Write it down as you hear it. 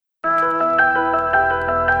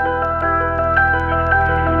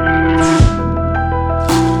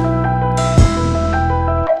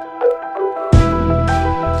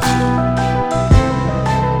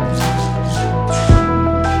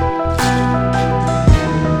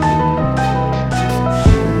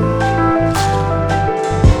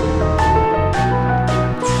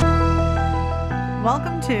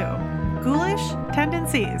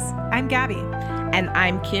And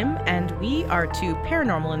I'm Kim, and we are two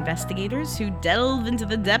paranormal investigators who delve into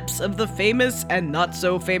the depths of the famous and not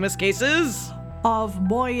so famous cases of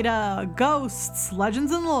Moida, ghosts,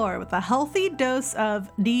 legends, and lore with a healthy dose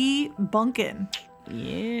of debunkin'.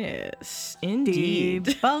 Yes, indeed.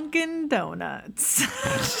 Debunkin' donuts.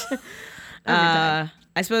 I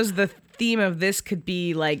suppose the theme of this could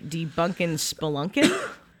be like debunkin' spelunkin'.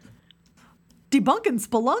 Debunkin'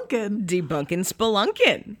 spelunkin'? Debunkin'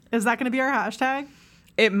 spelunkin'. Is that going to be our hashtag?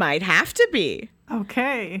 It might have to be.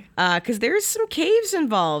 Okay. Because there's some caves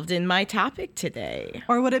involved in my topic today.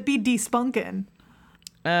 Or would it be despunkin'?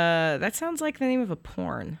 That sounds like the name of a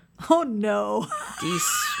porn. Oh, no.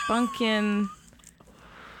 Despunkin'.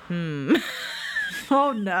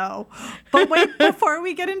 Oh, no. But wait, before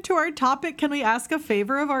we get into our topic, can we ask a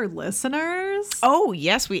favor of our listeners? Oh,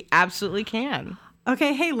 yes, we absolutely can.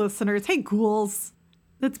 Okay, hey, listeners. Hey, ghouls.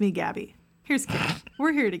 That's me, Gabby. Here's Kim.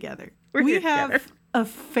 We're here together. We have a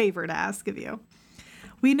favor to ask of you.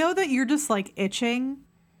 We know that you're just like itching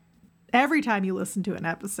every time you listen to an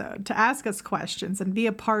episode to ask us questions and be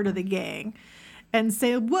a part of the gang and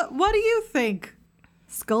say, what do you think,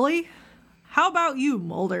 Scully? How about you,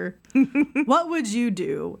 Mulder? What would you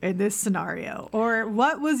do in this scenario? Or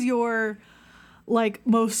what was your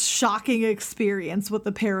most shocking experience with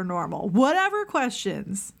the paranormal? Whatever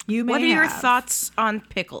questions you may have. What are your thoughts on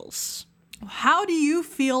pickles? How do you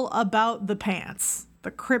feel about the pants?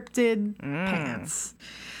 The cryptid pants.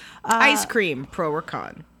 Ice cream, pro or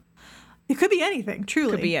con? It could be anything,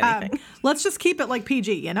 truly. Could be anything. Let's just keep it like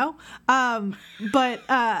PG, you know? But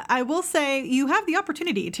I will say you have the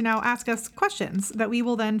opportunity to now ask us questions that we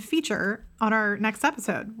will then feature on our next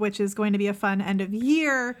episode, which is going to be a fun end of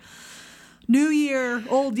year, new year,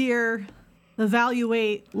 old year,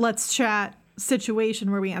 evaluate, let's chat situation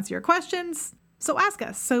where we answer your questions. So ask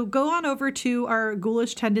us. So go on over to our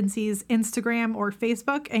Ghoulish Tendencies Instagram or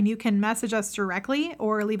Facebook, and you can message us directly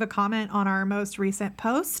or leave a comment on our most recent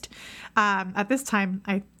post. At this time,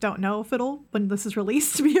 I don't know if it'll, when this is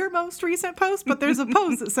released, to be your most recent post, but there's a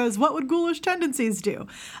post that says, what would Ghoulish Tendencies do?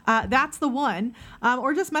 That's the one.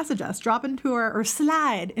 Or just message us, drop into or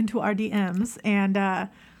slide into our DMs and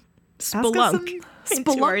Spelunk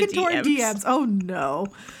into our DMs. Oh, no.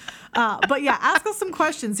 But yeah, ask us some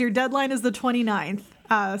questions. Your deadline is the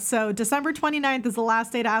 29th. So December 29th is the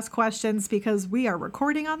last day to ask questions because we are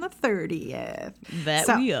recording on the 30th.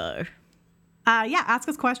 We are. Yeah, ask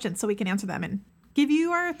us questions so we can answer them and give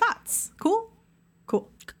you our thoughts. Cool?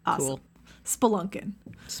 Awesome. Cool. Spelunkin'.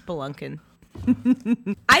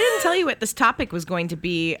 I didn't tell you what this topic was going to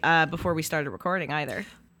be before we started recording either.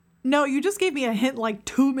 No, you just gave me a hint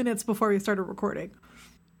 2 minutes before we started recording.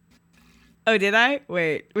 Oh, did I?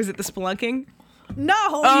 Wait, was it the spelunking? No.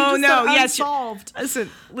 Oh, no. Yes. Unsolved.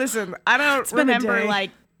 Listen. I don't remember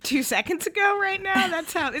 2 seconds ago right now.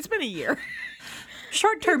 That's how it's been a year.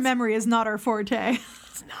 Short-term memory is not our forte.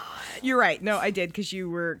 It's not. You're right. No, I did because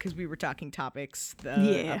we were talking topics,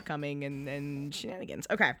 upcoming and shenanigans.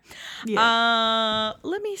 Okay. Yeah.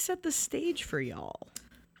 Let me set the stage for y'all.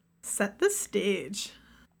 Set the stage.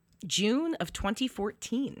 June of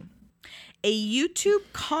 2014. A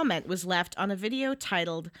YouTube comment was left on a video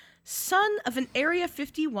titled, "Son of an Area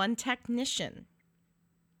 51 Technician."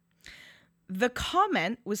 The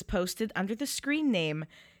comment was posted under the screen name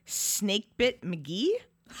Snakebit McGee,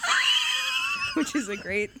 which is a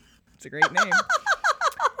great name.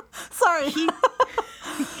 Sorry.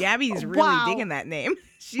 Gabby's really digging that name.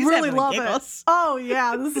 She's really love giggles. It. Oh,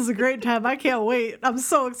 yeah, this is a great time. I can't wait. I'm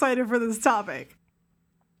so excited for this topic.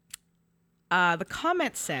 The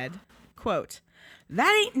comment said, quote,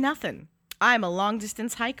 "That ain't nothing. I'm a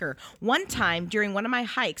long-distance hiker. One time, during one of my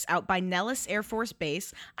hikes out by Nellis Air Force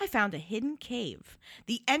Base, I found a hidden cave.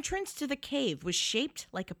 The entrance to the cave was shaped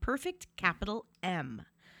like a perfect capital M.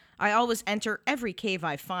 I always enter every cave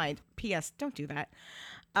I find. P.S. Don't do that."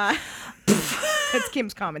 That's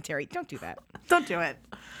Kim's commentary. Don't do that. Don't do it.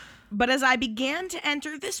 "But as I began to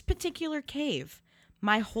enter this particular cave,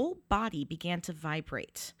 my whole body began to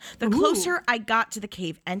vibrate. The closer I got to the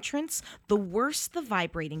cave entrance, the worse the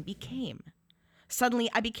vibrating became. Suddenly,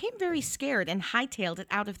 I became very scared and hightailed it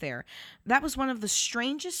out of there. That was one of the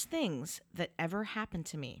strangest things that ever happened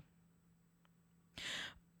to me."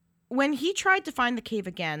 When he tried to find the cave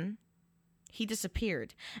again, he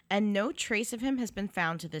disappeared, and no trace of him has been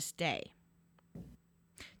found to this day.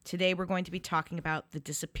 Today, we're going to be talking about the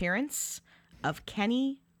disappearance of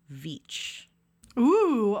Kenny Veach.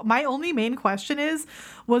 Ooh, my only main question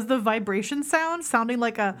was the vibration sound sounding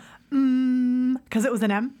like a because it was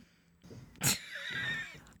an M?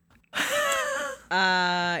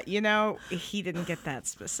 He didn't get that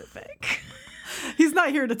specific. He's not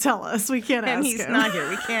here to tell us. We can't ask him. And he's not here.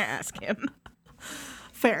 We can't ask him.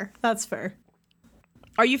 Fair. That's fair.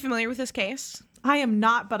 Are you familiar with this case? I am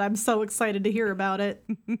not, but I'm so excited to hear about it.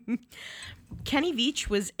 Kenny Veach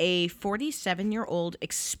was a 47-year-old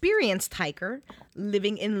experienced hiker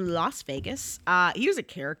living in Las Vegas. He was a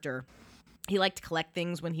character. He liked to collect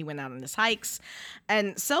things when he went out on his hikes.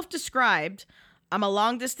 And self-described, I'm a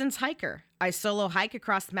long-distance hiker. I solo hike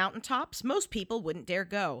across the mountaintops. Most people wouldn't dare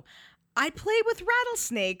go. I play with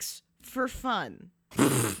rattlesnakes for fun.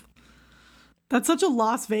 That's such a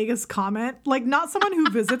Las Vegas comment. Like, not someone who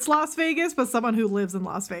visits Las Vegas, but someone who lives in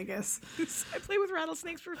Las Vegas. I play with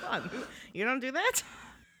rattlesnakes for fun. You don't do that?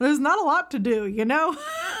 There's not a lot to do, you know?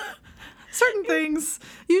 Certain things,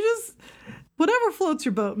 you just, whatever floats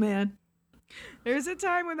your boat, man. There was a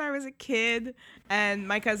time when I was a kid and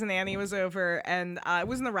my cousin Annie was over, and it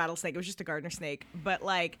wasn't a rattlesnake, it was just a gardener snake. But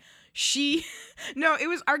like it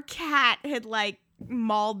was our cat had like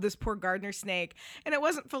mauled this poor gardener snake, and it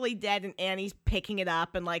wasn't fully dead, and Annie's picking it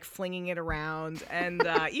up and like flinging it around. And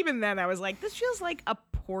even then I was like, this feels like a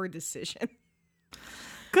poor decision.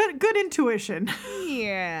 Good intuition.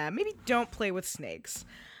 Yeah, maybe don't play with snakes.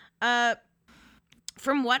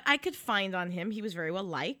 From what I could find on him, he was very well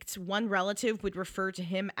liked. One relative would refer to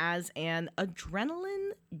him as an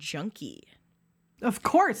adrenaline junkie. Of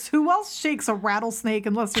course. Who else shakes a rattlesnake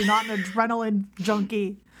unless you're not an adrenaline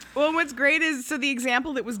junkie? Well, what's great is, so the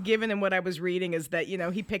example that was given in what I was reading is that,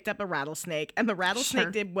 he picked up a rattlesnake, and the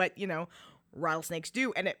rattlesnake did what, rattlesnakes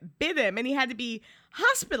do, and it bit him, and he had to be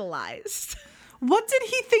hospitalized. What did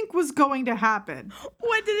he think was going to happen?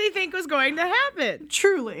 What did he think was going to happen?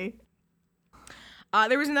 Truly.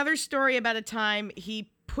 There was another story about a time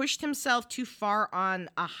he pushed himself too far on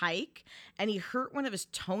a hike and he hurt one of his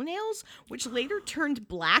toenails, which later turned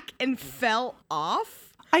black and fell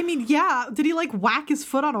off. I mean, yeah. Did he like whack his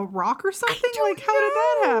foot on a rock or something? Like, how did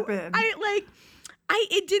that happen?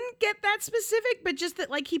 It didn't get that specific, but just that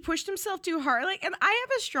like he pushed himself too hard. Like, and I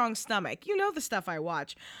have a strong stomach. You know the stuff I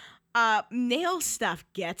watch. Nail stuff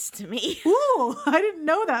gets to me. Ooh, I didn't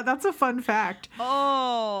know that. That's a fun fact.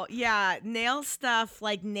 Oh, yeah. Nail stuff,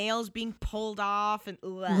 like nails being pulled off and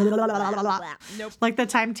nope. Like the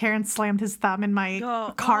time Terrence slammed his thumb in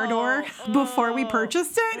my car door before we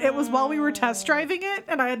purchased it. It was while we were test driving it,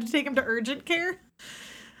 and I had to take him to urgent care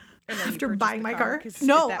after buying my car.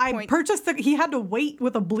 No, I purchased he had to wait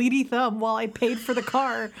with a bleedy thumb while I paid for the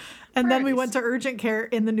car, and then we went to urgent care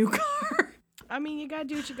in the new car. I mean, you gotta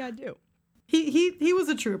do what you gotta do. He was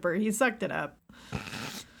a trooper. He sucked it up.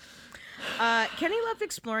 Kenny loved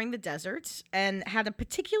exploring the deserts and had a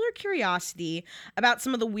particular curiosity about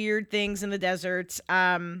some of the weird things in the deserts.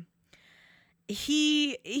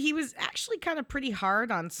 He was actually kind of pretty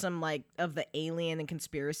hard on some like of the alien and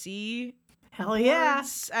conspiracy. Hell yeah.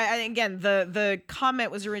 Again, the comment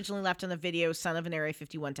was originally left on the video, son of an Area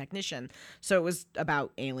 51 technician. So it was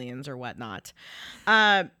about aliens or whatnot.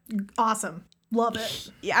 Awesome. Love it.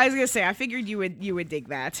 Yeah, I was going to say, I figured you would dig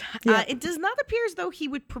that. Yeah. It does not appear as though he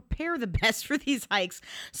would prepare the best for these hikes.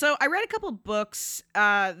 So I read a couple books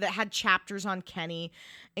that had chapters on Kenny,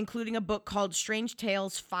 including a book called Strange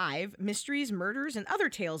Tales 5, Mysteries, Murders, and Other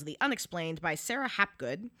Tales of the Unexplained by Sarah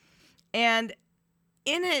Hapgood. And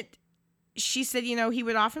in it, she said, he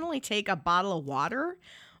would often only take a bottle of water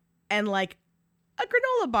and like a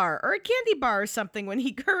granola bar or a candy bar or something or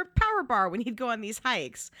a power bar when he'd go on these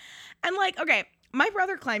hikes. And like, okay, my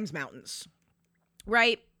brother climbs mountains,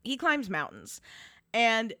 right? He climbs mountains.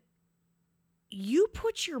 And you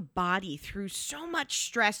put your body through so much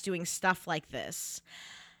stress doing stuff like this.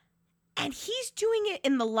 And he's doing it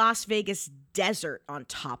in the Las Vegas desert on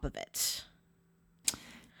top of it.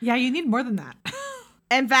 Yeah, you need more than that.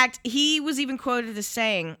 In fact, he was even quoted as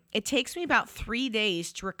saying, "It takes me about 3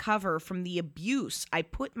 days to recover from the abuse I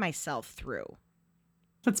put myself through."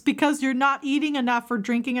 That's because you're not eating enough or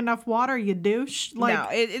drinking enough water, you douche. No,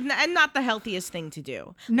 and not the healthiest thing to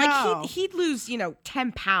do. No. Like he'd lose,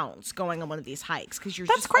 10 pounds going on one of these hikes because you're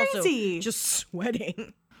That's crazy. Also just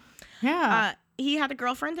sweating. Yeah. He had a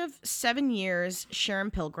girlfriend of 7 years,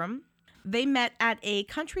 Sharon Pilgrim. They met at a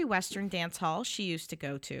country western dance hall she used to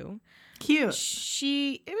go to. Cute.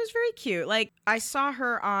 It was very cute. Like I saw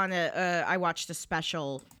her on I watched a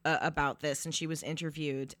special about this, and she was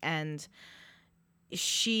interviewed, and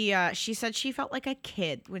she said she felt like a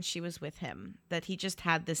kid when she was with him, that he just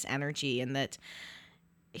had this energy and that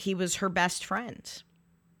he was her best friend.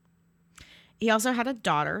 He also had a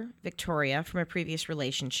daughter, Victoria, from a previous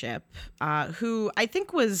relationship, who I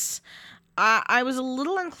think was... I was a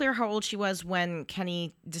little unclear how old she was when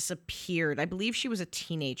Kenny disappeared. I believe she was a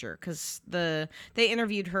teenager because they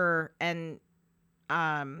interviewed her, and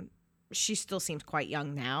she still seems quite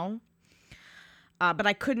young now. But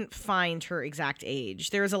I couldn't find her exact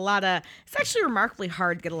age. There's it's actually remarkably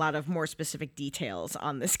hard to get a lot of more specific details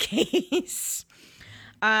on this case.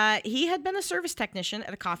 He had been a service technician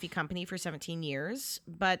at a coffee company for 17 years,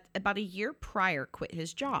 but about a year prior quit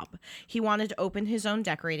his job. He wanted to open his own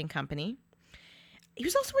decorating company. He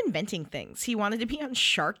was also inventing things. He wanted to be on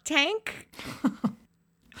Shark Tank.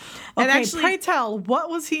 Okay, pray tell,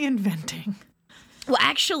 what was he inventing? Well,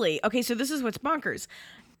 actually, okay, so this is what's bonkers.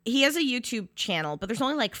 He has a YouTube channel, but there's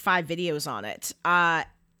only like 5 videos on it.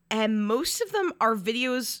 And most of them are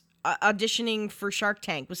videos auditioning for Shark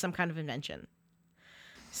Tank with some kind of invention.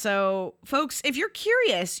 So, folks, if you're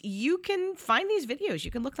curious, you can find these videos.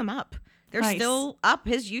 You can look them up. They're still up.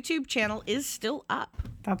 His YouTube channel is still up.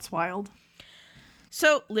 That's wild.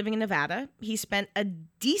 So, living in Nevada, he spent a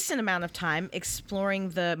decent amount of time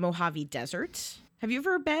exploring the Mojave Desert. Have you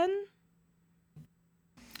ever been?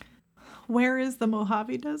 Where is the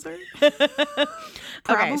Mojave Desert?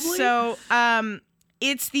 Okay, so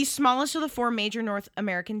it's the smallest of the 4 major North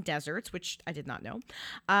American deserts, which I did not know.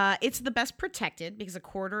 It's the best protected because a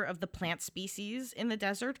quarter of the plant species in the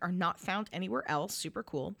desert are not found anywhere else. Super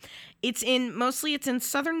cool. It's in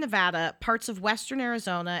southern Nevada, parts of western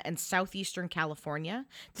Arizona, and southeastern California.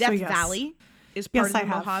 Death Valley is part of the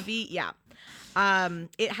Mojave. Yeah.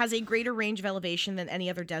 It has a greater range of elevation than any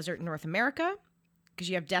other desert in North America because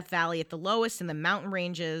you have Death Valley at the lowest and the mountain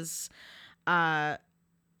ranges. I've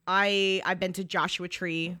been to Joshua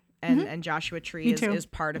Tree and Joshua Tree is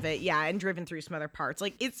part of it. Yeah, and driven through some other parts.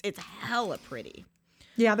 Like it's hella pretty.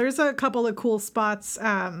 Yeah, there's a couple of cool spots.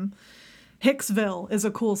 Hicksville is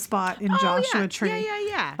a cool spot in Joshua Tree.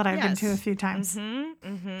 Yeah. That I've been to a few times.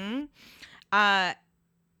 And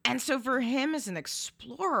so for him as an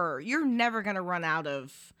explorer, you're never gonna run out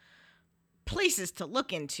of places to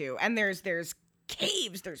look into. And there's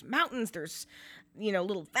caves, there's mountains, there's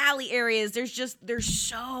little valley areas. There's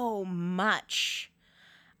so much.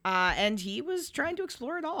 And he was trying to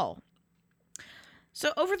explore it all.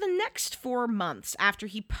 So over the next 4 months after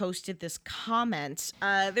he posted this comment,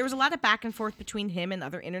 there was a lot of back and forth between him and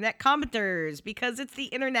other internet commenters because it's the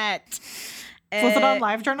internet. Was it on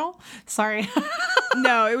LiveJournal? Sorry.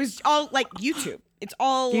 No, it was all like YouTube. It's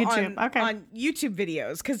all YouTube. on YouTube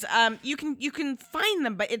videos because you can find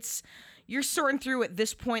them, but you're sorting through at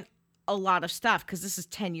this point a lot of stuff because this is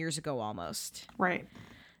 10 years ago almost. Right.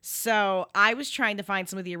 So I was trying to find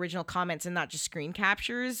some of the original comments and not just screen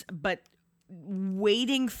captures, but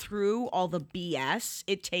wading through all the BS,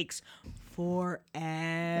 it takes forever.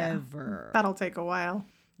 Yeah. That'll take a while.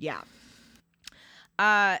 Yeah.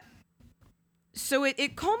 So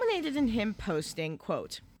it culminated in him posting,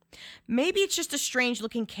 quote, "Maybe it's just a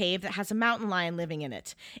strange-looking cave that has a mountain lion living in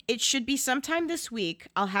it. It should be sometime this week.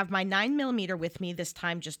 I'll have my 9mm with me this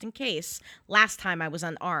time just in case. Last time I was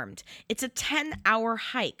unarmed. It's a 10-hour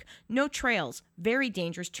hike. No trails. Very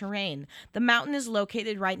dangerous terrain. The mountain is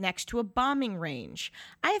located right next to a bombing range.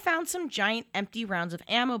 I have found some giant empty rounds of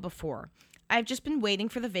ammo before. I've just been waiting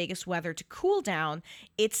for the Vegas weather to cool down.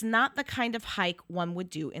 It's not the kind of hike one would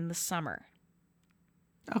do in the summer."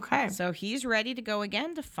 Okay. So he's ready to go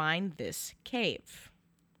again to find this cave.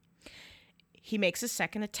 He makes a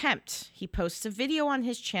second attempt. He posts a video on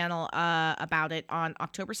his channel about it on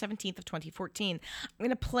October 17th of 2014. I'm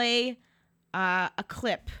going to play a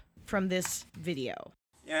clip from this video.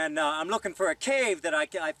 And I'm looking for a cave that I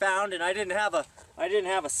found, and I didn't have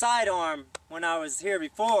a sidearm when I was here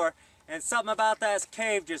before, and something about that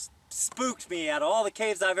cave just spooked me. Out of all the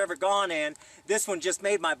caves I've ever gone in, this one just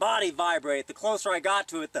made my body vibrate. The closer I got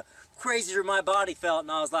to it, the crazier my body felt,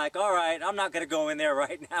 and I was like, all right, I'm not going to go in there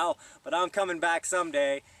right now, but I'm coming back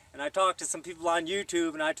someday. And I talked to some people on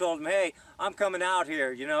YouTube, and I told them, hey, I'm coming out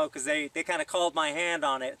here, because they kind of called my hand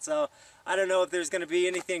on it. So I don't know if there's going to be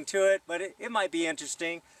anything to it, but it might be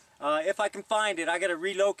interesting. If I can find it, I got to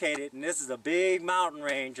relocate it, and this is a big mountain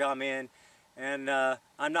range I'm in. And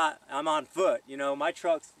I'm on foot, my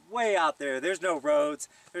truck's way out there. There's no roads,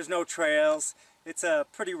 there's no trails. It's a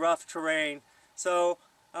pretty rough terrain. So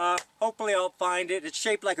hopefully I'll find it. It's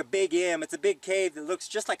shaped like a big M. It's a big cave that looks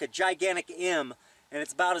just like a gigantic M. And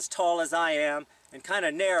it's about as tall as I am and kind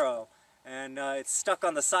of narrow. And it's stuck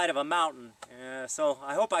on the side of a mountain. So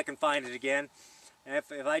I hope I can find it again. And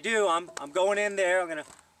if I do, I'm going in there. I'm going to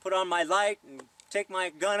put on my light and take my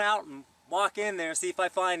gun out and walk in there, see if I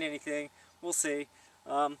find anything. We'll see.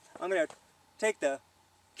 I'm going to take the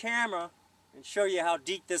camera and show you how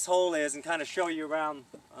deep this hole is and kind of show you around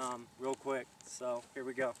real quick. So here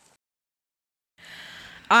we go.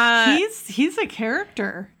 He's a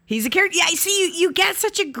character. He's a character. Yeah, I see. You get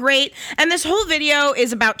such a great. And this whole video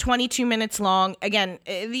is about 22 minutes long. Again,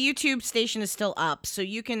 the YouTube station is still up, so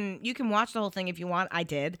you can watch the whole thing if you want. I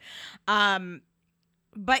did,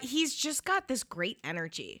 but he's just got this great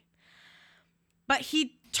energy. But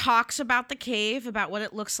he talks about the cave, about what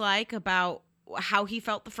it looks like, about how he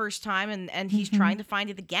felt the first time, and he's trying to find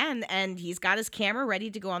it again. And he's got his camera ready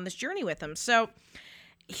to go on this journey with him. So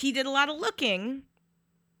he did a lot of looking,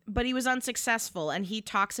 but he was unsuccessful, and he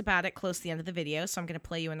talks about it close to the end of the video, so I'm going to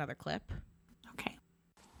play you another clip. Okay.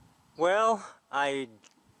 Well, I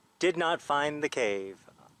did not find the cave.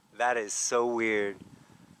 That is so weird.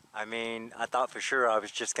 I mean, I thought for sure I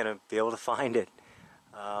was just going to be able to find it.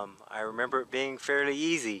 I remember it being fairly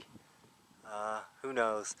easy. Who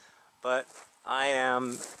knows? But I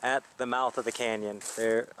am at the mouth of the canyon.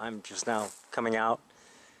 There, I'm just now coming out,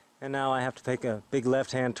 and now I have to take a big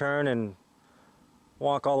left-hand turn and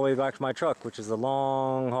walk all the way back to my truck, which is a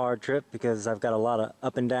long, hard trip because I've got a lot of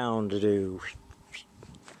up and down to do.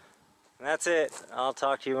 And that's it. I'll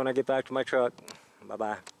talk to you when I get back to my truck.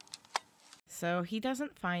 Bye-bye. So he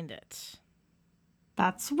doesn't find it.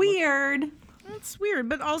 That's weird. That's weird,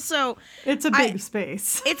 but also it's a big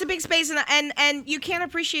space. It's a big space, and you can't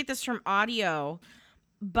appreciate this from audio,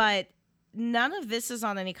 but none of this is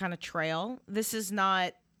on any kind of trail. This is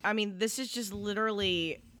not. I mean, this is just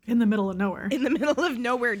literally in the middle of nowhere. In the middle of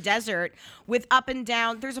nowhere desert with up and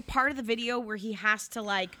down. There's a part of the video where he has to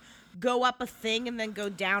like go up a thing and then go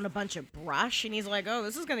down a bunch of brush, and he's like, "Oh,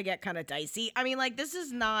 this is gonna get kind of dicey." I mean, like, this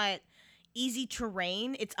is not easy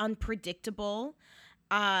terrain. It's unpredictable,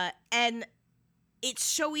 and it's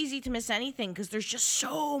so easy to miss anything because there's just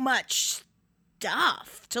so much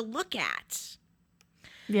stuff to look at.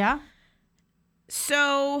 Yeah.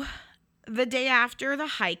 So the day after the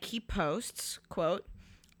hike, he posts, quote,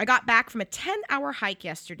 "I got back from a 10-hour hike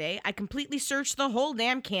yesterday. I completely searched the whole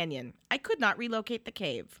damn canyon. I could not relocate the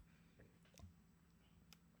cave.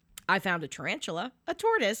 I found a tarantula, a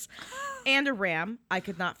tortoise, and a ram. I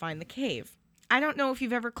could not find the cave. I don't know if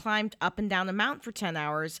you've ever climbed up and down a mountain for 10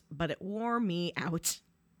 hours, but it wore me out."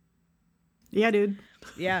 Yeah, dude.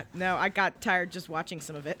 Yeah, no, I got tired just watching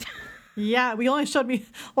some of it. Yeah, we only showed me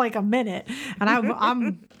like a minute, and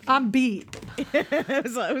I'm beat. It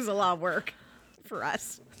was a lot of work for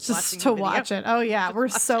us just to watch it. Oh yeah, we're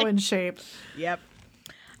so in shape. Yep.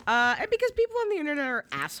 And because people on the internet are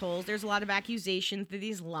assholes, there's a lot of accusations that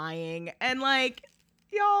he's lying, and like,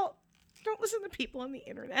 y'all, don't listen to people on the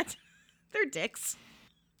internet. They're dicks.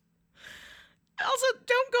 Also,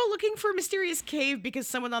 don't go looking for a mysterious cave because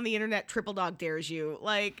someone on the internet triple dog dares you.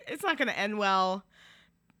 Like, it's not going to end well.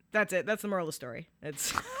 That's it. That's the moral of the story.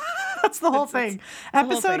 It's that's the whole thing.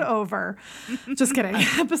 Episode over. Just kidding.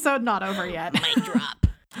 Episode not over yet. Mic drop.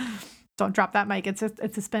 Don't drop that mic. It's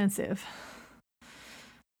expensive.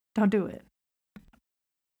 Don't do it.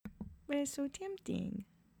 It's so tempting.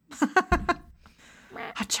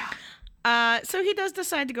 Hacha. So he does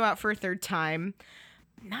decide to go out for a third time.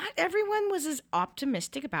 Not everyone was as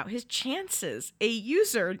optimistic about his chances. A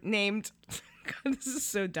user named, God, this is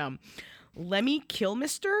so dumb, Lemmy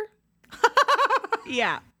Kilmister?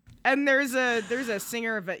 Yeah. And there's a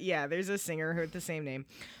singer, but yeah, there's a singer with the same name.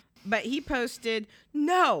 But he posted,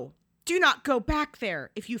 "No, do not go back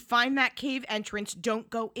there. If you find that cave entrance, don't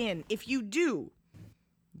go in. If you do,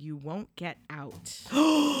 you won't get out."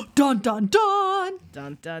 Dun, dun, dun.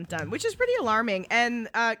 Dun, dun, dun. Which is pretty alarming. And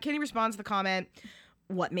Kenny responds to the comment,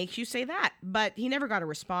 "What makes you say that?" But he never got a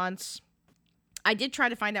response. I did try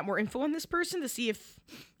to find out more info on this person to see if,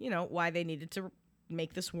 why they needed to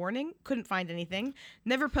make this warning. Couldn't find anything.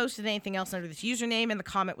 Never posted anything else under this username, and the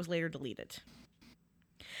comment was later deleted.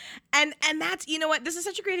 And that's, you know what? This is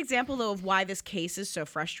such a great example, though, of why this case is so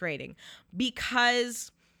frustrating.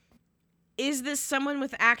 Because is this someone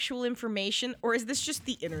with actual information, or is this just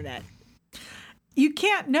the internet? You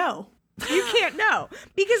can't know. You can't know.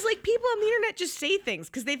 Because, like, people on the internet just say things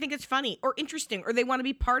because they think it's funny or interesting, or they want to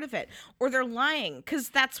be part of it, or they're lying because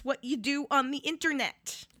that's what you do on the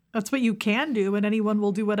internet. That's what you can do, and anyone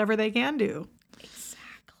will do whatever they can do.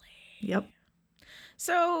 Exactly. Yep.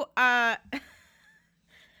 So,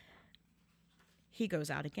 he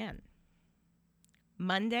goes out again.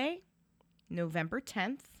 Monday, November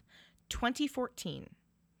 10th, 2014.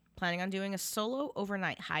 Planning on doing a solo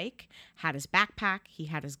overnight hike, had his backpack, he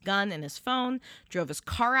had his gun and his phone, drove his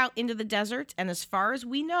car out into the desert, and as far as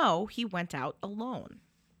we know, he went out alone.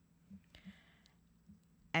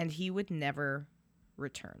 And he would never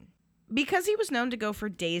return. Because he was known to go for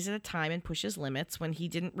days at a time and push his limits, when he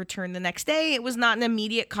didn't return the next day, it was not an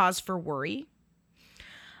immediate cause for worry.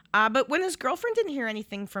 But when his girlfriend didn't hear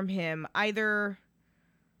anything from him, either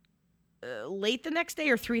late the next day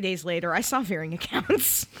or 3 days later, I saw varying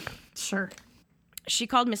accounts. Sure. She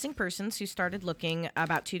called missing persons, who started looking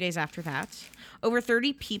about 2 days after that. Over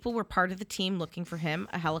 30 people were part of the team looking for him.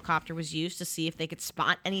 A helicopter was used to see if they could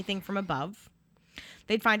spot anything from above.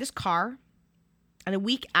 They'd find his car. And a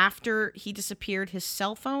week after he disappeared, his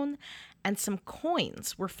cell phone and some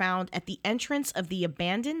coins were found at the entrance of the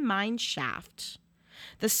abandoned mine shaft.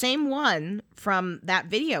 The same one from that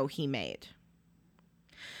video he made.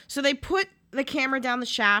 So they put the camera down the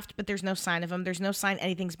shaft, but there's no sign of him. There's no sign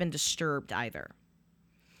anything's been disturbed either.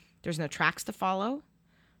 There's no tracks to follow.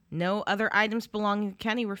 No other items belonging to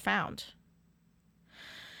Kenny were found.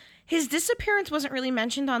 His disappearance wasn't really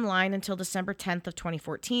mentioned online until December 10th of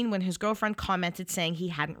 2014, when his girlfriend commented saying he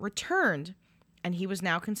hadn't returned and he was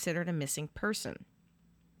now considered a missing person.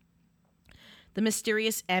 The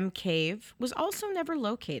mysterious M Cave was also never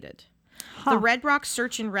located. The Red Rock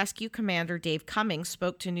Search and Rescue Commander Dave Cummings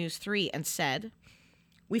spoke to News 3 and said,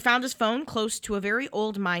 "We found his phone close to a very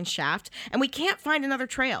old mine shaft, and we can't find another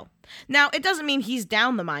trail. Now, it doesn't mean he's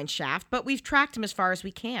down the mine shaft, but we've tracked him as far as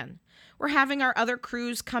we can. We're having our other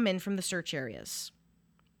crews come in from the search areas."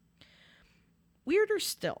 Weirder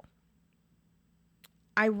still,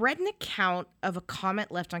 I read an account of a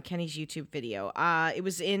comment left on Kenny's YouTube video. It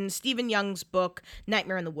was in Stephen Young's book,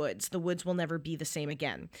 Nightmare in the Woods. The Woods Will Never Be the Same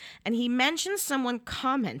Again. And he mentioned someone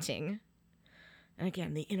commenting, and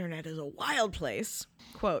again, the internet is a wild place,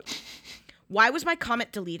 quote, "Why was my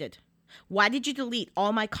comment deleted? Why did you delete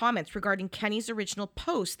all my comments regarding Kenny's original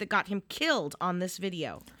post that got him killed on this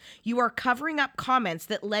video? You are covering up comments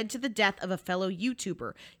that led to the death of a fellow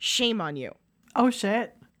YouTuber. Shame on you." Oh,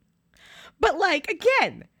 shit. But, like,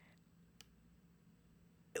 again,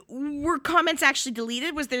 were comments actually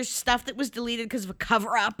deleted? Was there stuff that was deleted because of a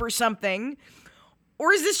cover-up or something?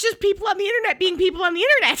 Or is this just people on the internet being people on the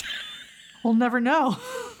internet? We'll never know.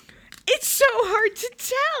 It's so hard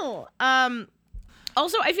to tell.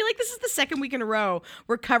 Also, I feel like this is the second week in a row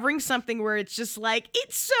we're covering something where it's just like,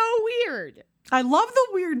 it's so weird. I love the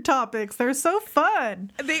weird topics. They're so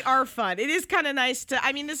fun. They are fun. It is kind of nice to,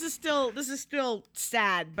 I mean, this is still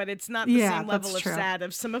sad, but it's not the same level of sad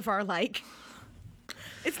of some of our, like,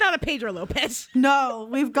 it's not a Pedro Lopez. No,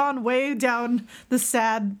 we've gone way down the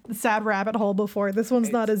sad rabbit hole before. This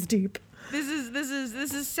one's not as deep. This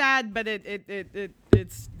is sad, but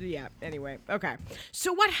it's yeah, anyway. Okay.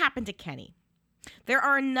 So what happened to Kenny? There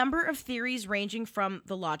are a number of theories ranging from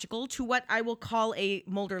the logical to what I will call a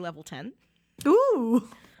Mulder level 10. Ooh.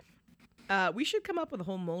 We should come up with a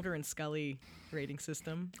whole Mulder and Scully rating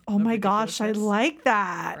system. Oh my gosh, I like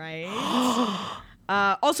that. Right?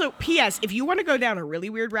 Also, P.S., if you want to go down a really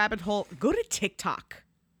weird rabbit hole, go to TikTok.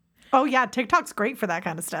 Oh yeah, TikTok's great for that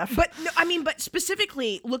kind of stuff. But no, I mean, but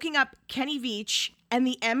specifically looking up Kenny Veach and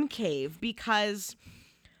the M Cave, because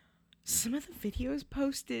some of the videos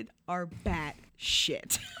posted are bat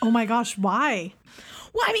shit. Oh my gosh, why?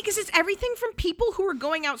 Well, I mean, because it's everything from people who are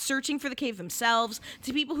going out searching for the cave themselves,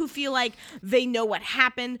 to people who feel like they know what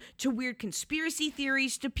happened, to weird conspiracy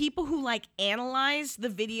theories, to people who, like, analyze the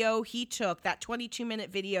video he took, that 22-minute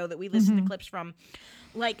video that we listened to clips from,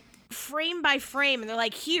 like, frame by frame, and they're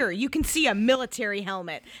like, here, you can see a military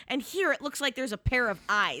helmet, and here it looks like there's a pair of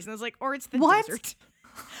eyes. And I was like, or it's the desert.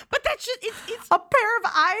 But that's just, it's a pair of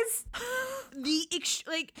eyes.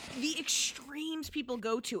 The extremes people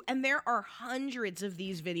go to, and there are hundreds of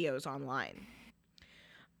these videos online.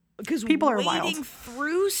 Because people are wild. Wading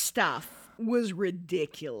through stuff was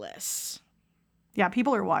ridiculous. Yeah,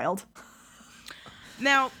 people are wild.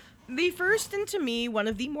 Now, the first, and to me, one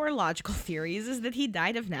of the more logical theories is that he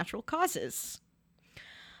died of natural causes.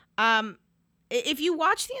 If you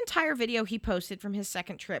watch the entire video he posted from his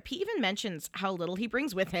second trip, he even mentions how little he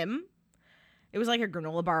brings with him. It was like a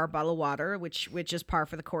granola bar, a bottle of water, which is par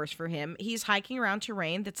for the course for him. He's hiking around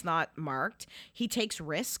terrain that's not marked. He takes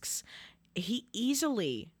risks. He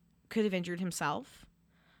easily could have injured himself,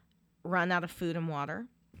 run out of food and water.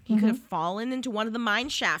 He could have fallen into one of the mine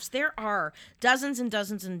shafts. There are dozens and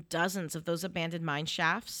dozens and dozens of those abandoned mine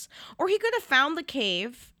shafts. Or he could have found the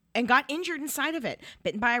cave and got injured inside of it,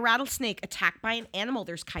 bitten by a rattlesnake, attacked by an animal.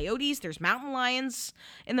 There's coyotes, there's mountain lions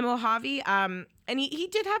in the Mojave. And he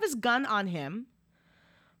did have his gun on him.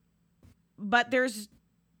 But there's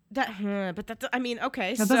that, I mean,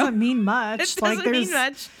 okay. That doesn't mean much. It doesn't mean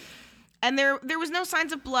much. And there was no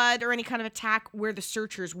signs of blood or any kind of attack where the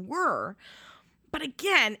searchers were. But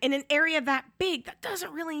again, in an area that big, that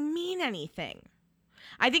doesn't really mean anything.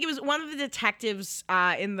 I think it was one of the detectives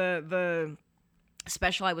in the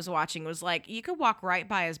special I was watching was like, you could walk right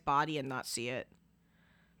by his body and not see it.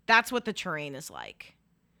 That's what the terrain is like.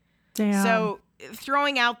 Damn. So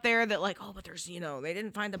throwing out there that like, oh, but there's, they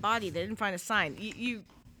didn't find the body, they didn't find a sign.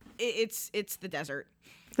 It's the desert.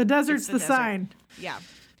 The desert's the desert. sign. Yeah.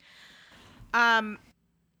 I'm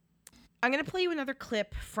going to play you another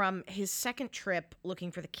clip from his second trip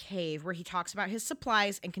looking for the cave where he talks about his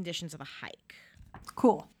supplies and conditions of the hike.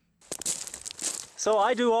 Cool. So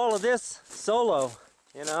I do all of this solo,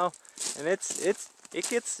 and it's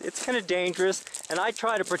kind of dangerous, and I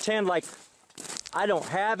try to pretend like I don't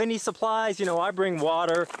have any supplies. I bring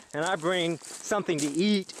water and I bring something to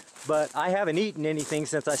eat, but I haven't eaten anything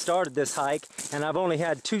since I started this hike, and I've only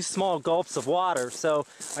had 2 small gulps of water, so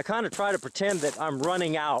I kind of try to pretend that I'm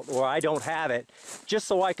running out or I don't have it, just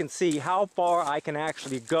so I can see how far I can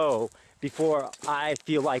actually go before I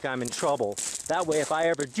feel like I'm in trouble. That way, if I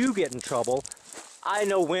ever do get in trouble, I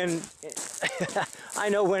know when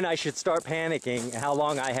I should start panicking, how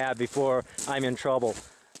long I have before I'm in trouble.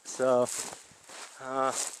 So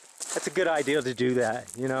that's a good idea to do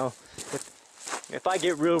that, If I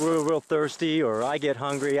get real thirsty or I get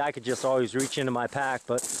hungry, I could just always reach into my pack,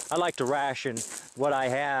 but I like to ration what I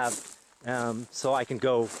have so I can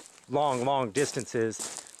go long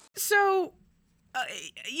distances. So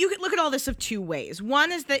you could look at all this of 2 ways.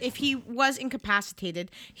 One is that if he was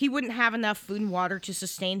incapacitated, he wouldn't have enough food and water to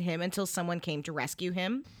sustain him until someone came to rescue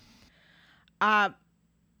him. However,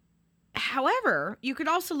 you could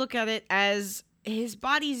also look at it as his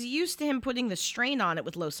body's used to him putting the strain on it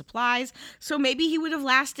with low supplies, so maybe he would have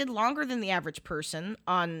lasted longer than the average person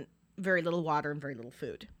on very little water and very little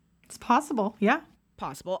food. It's possible, yeah.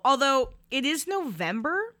 Possible. Although it is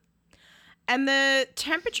November, and the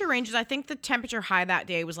temperature ranges, I think the temperature high that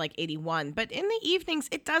day was like 81, but in the evenings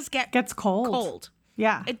it does gets cold.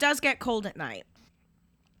 Yeah. It does get cold at night.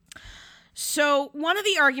 So one of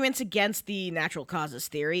the arguments against the natural causes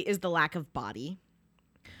theory is the lack of body,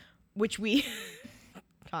 which we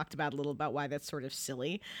talked about a little about why that's sort of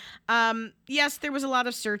silly. Yes, there was a lot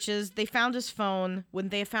of searches. They found his phone.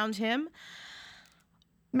 Wouldn't they have found him?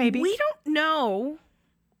 Maybe. We don't know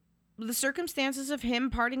the circumstances of him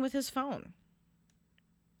parting with his phone.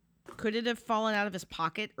 Could it have fallen out of his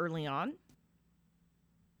pocket early on?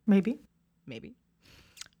 Maybe.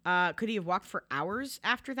 Could he have walked for hours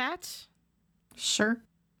after that? Sure.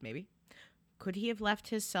 Maybe. Could he have left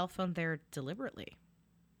his cell phone there deliberately?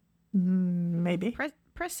 Maybe.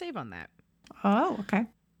 Press save on that. Oh, okay.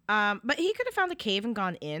 But he could have found a cave and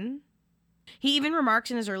gone in. He even remarks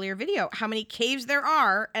in his earlier video how many caves there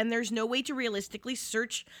are, and there's no way to realistically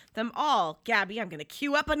search them all. Gabby, I'm going to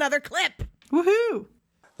queue up another clip. Woohoo!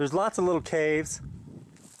 There's lots of little caves,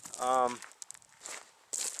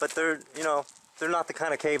 but they're not the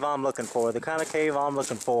kind of cave I'm looking for. The kind of cave I'm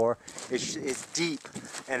looking for is deep,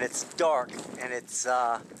 and it's dark, and it's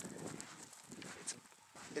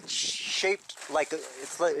shaped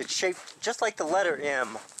it's shaped just like the letter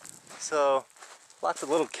M. So lots of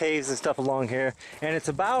little caves and stuff along here, and it's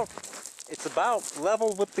about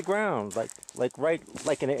level with the ground,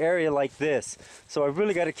 like in an area like this. So I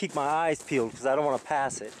really got to keep my eyes peeled because I don't want to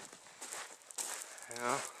pass it.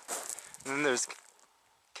 And then there's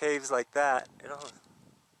caves like that. Looks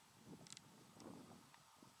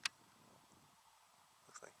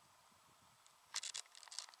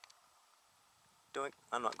like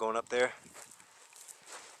I'm not going up there.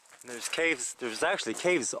 And there's caves. There's actually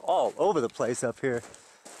caves all over the place up here.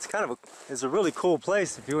 It's a really cool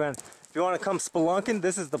place. If you want to come spelunking,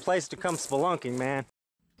 this is the place to come spelunking, man.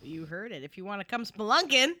 You heard it. If you want to come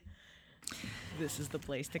spelunking, this is the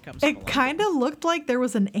place to come spelunking. It kind of looked like there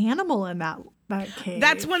was an animal in that cave.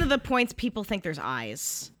 That's one of the points. People think there's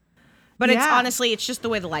eyes, but Yeah. it's just the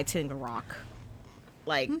way the light's hitting the rock.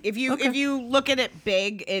 Like if you look at it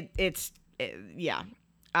big, it's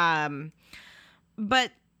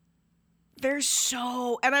but there's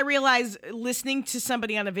and I realize listening to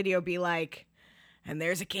somebody on a video be like, and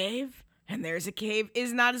there's a cave,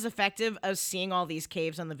 is not as effective as seeing all these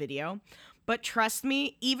caves on the video. But trust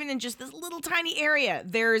me, even in just this little tiny area,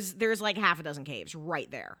 there's like half a dozen caves right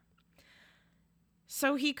there.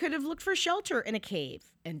 So he could have looked for shelter in a cave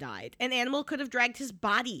and died. An animal could have dragged his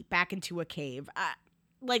body back into a cave.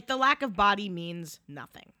 The lack of body means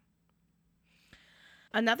nothing.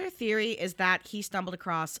 Another theory is that he stumbled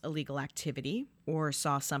across illegal activity or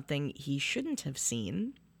saw something he shouldn't have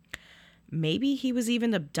seen. Maybe he was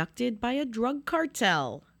even abducted by a drug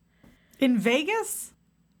cartel. In Vegas?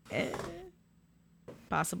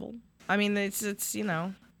 Possible. I mean, it's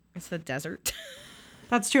the desert.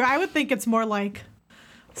 That's true. I would think it's more like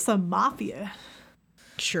some mafia.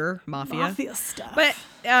 Sure, mafia stuff. But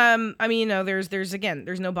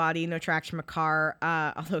there's no body, no tracks from a car.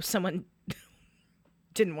 Although someone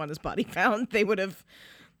didn't want his body found, they would have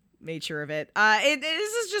made sure of it.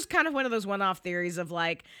 This is just kind of one of those one-off theories of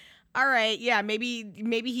like, all right, yeah, maybe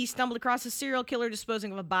he stumbled across a serial killer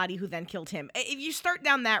disposing of a body who then killed him. If you start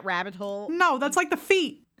down that rabbit hole, No, that's like the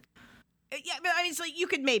feet. yeah, but I mean, it's like you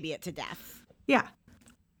could maybe it to death. Yeah.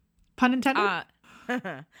 Pun intended?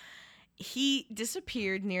 He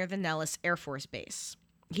disappeared near the Nellis Air Force Base.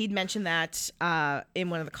 He'd mentioned that in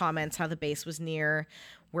one of the comments, how the base was near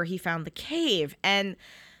where he found the cave. And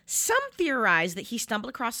some theorize that he stumbled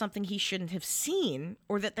across something he shouldn't have seen,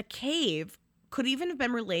 or that the cave could even have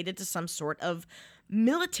been related to some sort of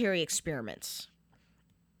military experiments.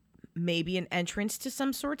 Maybe an entrance to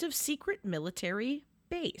some sort of secret military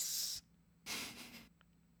base.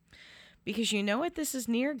 Because you know what this is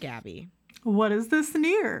near, Gabby? What is this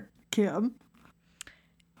near, Kim?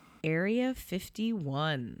 Area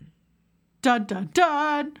 51. Dun, dun,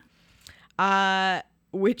 dun.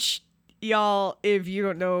 Which, y'all, if you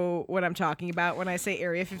don't know what I'm talking about when I say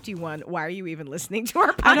Area 51, why are you even listening to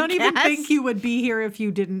our podcast? I don't even think you would be here if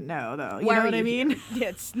you didn't know, though. You know what I mean?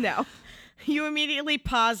 No. You immediately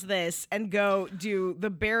pause this and go do the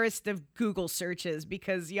barest of Google searches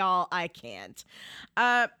because, y'all, I can't.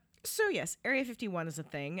 So yes, Area 51 is a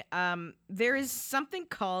thing. There is something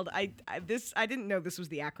called I didn't know this was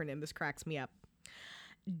the acronym. This cracks me up.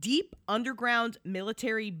 Deep Underground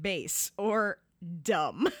Military Base, or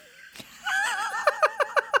DUMB.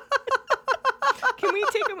 Can we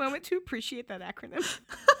take a moment to appreciate that acronym?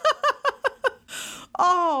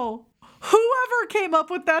 Oh, whoever came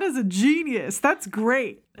up with that is a genius. That's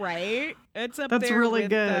great. Right? It's up That's there really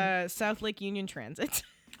with good. South Lake Union Transit.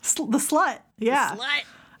 The slut. Yeah. The slut.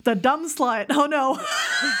 The dumb slut. Oh, no.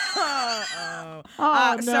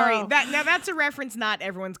 No. Sorry. That's a reference not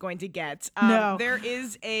everyone's going to get. No. There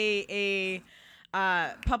is a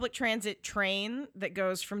public transit train that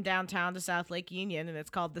goes from downtown to South Lake Union, and it's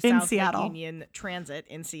called the South Lake Union Transit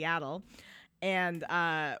in Seattle. And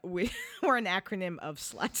we're an acronym of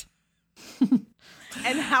SLUT.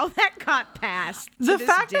 And how that got passed. The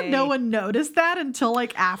fact that no one noticed that until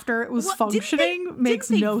like after it was functioning makes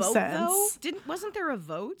no sense. Wasn't there a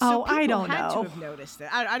vote? Oh, I don't know. Had to have noticed it.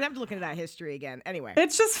 I'd have to look into that history again. Anyway,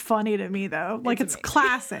 it's just funny to me though. Like it's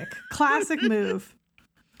classic move.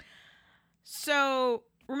 So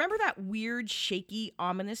remember that weird, shaky,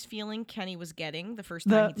 ominous feeling Kenny was getting the first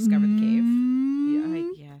time he discovered the cave?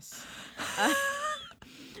 Yeah, yes.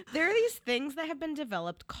 There are these things that have been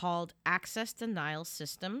developed called access denial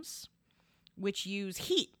systems, which use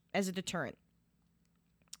heat as a deterrent.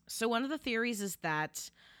 So one of the theories is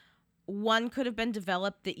that one could have been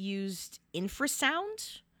developed that used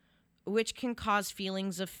infrasound, which can cause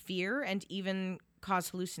feelings of fear and even cause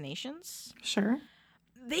hallucinations. Sure.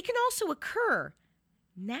 They can also occur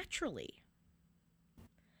naturally.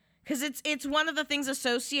 Because it's one of the things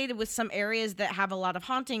associated with some areas that have a lot of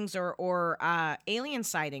hauntings or alien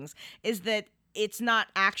sightings is that it's not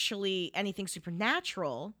actually anything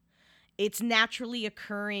supernatural. It's naturally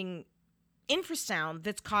occurring infrasound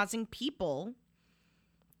that's causing people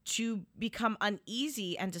to become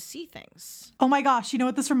uneasy and to see things. Oh my gosh, you know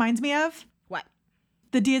what this reminds me of? What?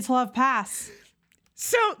 The Dyatlov Pass.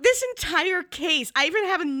 So this entire case, I even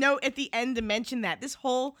have a note at the end to mention that. This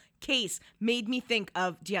whole case made me think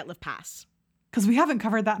of Dyatlov Pass. Because we haven't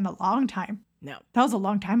covered that in a long time. No. That was a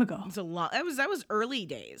long time ago. That was early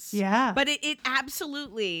days. Yeah. But it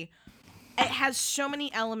absolutely, it has so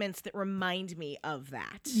many elements that remind me of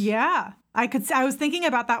that. Yeah. I was thinking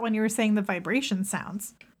about that when you were saying the vibration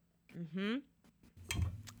sounds. Mm-hmm.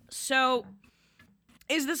 So,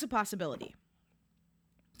 is this a possibility?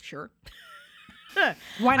 Sure.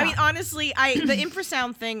 Why not? I mean, honestly, the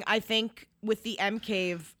infrasound thing, I think, with the M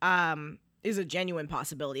Cave, is a genuine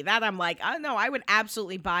possibility. That I'm like, oh no, I would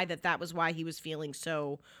absolutely buy that was why he was feeling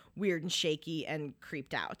so weird and shaky and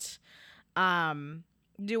creeped out.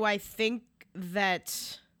 Do I think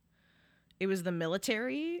that it was the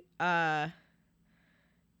military? Tell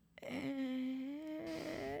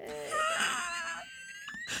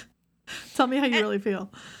me how you really feel.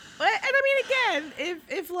 And I mean, again,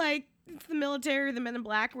 if like it's the military or the Men in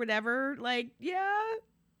Black or whatever, like, yeah,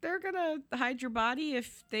 they're gonna hide your body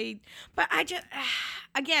if they. But I just,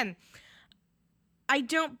 again, I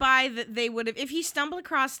don't buy that they would have. If he stumbled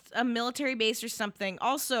across a military base or something.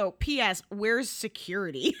 Also, P.S. Where's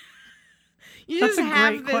security? That's a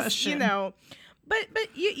great question. You know. But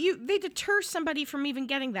they deter somebody from even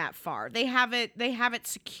getting that far. They have it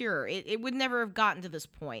secure. It would never have gotten to this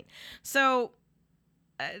point. So.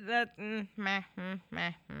 And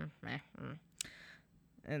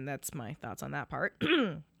that's my thoughts on that part.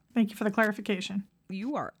 Thank you for the clarification.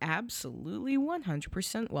 You are absolutely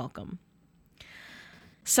 100% welcome.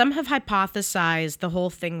 Some have hypothesized the whole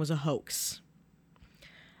thing was a hoax.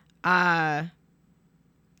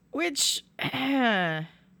 Which, okay.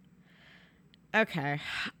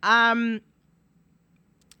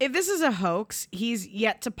 If this is a hoax, he's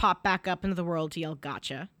yet to pop back up into the world to yell,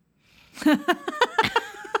 gotcha.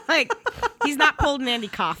 Like, he's not pulled an Andy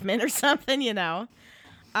Kaufman or something, you know.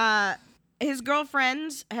 His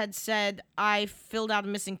girlfriend had said, I filled out a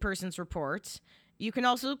missing persons report. You can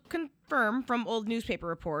also confirm from old newspaper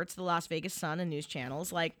reports, the Las Vegas Sun and news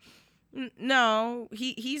channels, like, no,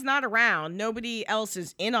 he's not around. Nobody else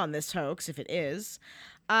is in on this hoax, if it is.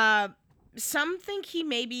 Some think he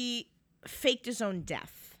maybe faked his own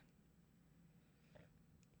death.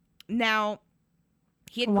 Now,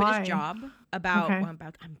 he had quit his job about... Okay. Well, I'm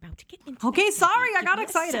about to get into Okay, that. sorry, I Give got me a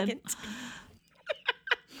excited. second.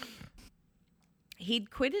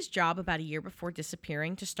 He'd quit his job about a year before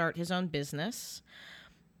disappearing to start his own business,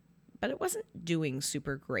 but it wasn't doing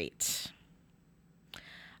super great.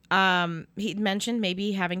 He'd mentioned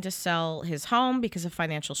maybe having to sell his home because of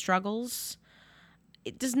financial struggles.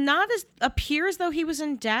 It does not appear as though he was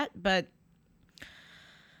in debt, but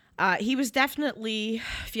he was definitely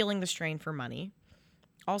feeling the strain for money.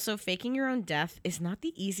 Also, faking your own death is not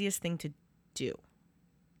the easiest thing to do.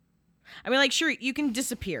 I mean, like, sure, you can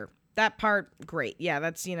disappear. That part, great. Yeah,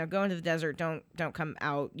 that's, go into the desert, don't come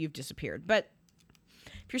out, you've disappeared. But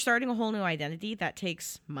if you're starting a whole new identity, that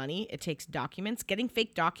takes money. It takes documents. Getting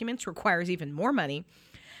fake documents requires even more money.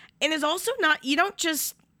 And is also not, you don't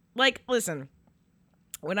just, like, listen,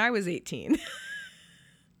 when I was 18...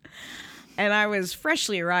 and I was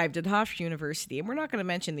freshly arrived at Hofstra University, and we're not going to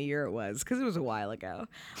mention the year it was because it was a while ago.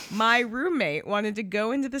 My roommate wanted to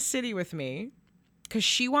go into the city with me because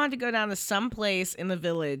she wanted to go down to some place in the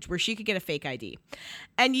village where she could get a fake ID.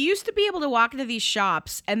 And you used to be able to walk into these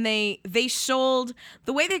shops, and they sold,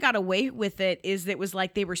 the way they got away with it is that it was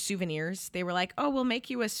like they were souvenirs. They were like, oh, we'll make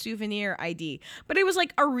you a souvenir ID. But it was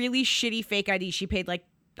like a really shitty fake ID she paid like,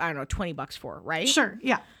 I don't know, $20 for, right? Sure,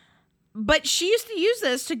 yeah. But she used to use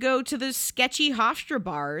this to go to the sketchy Hofstra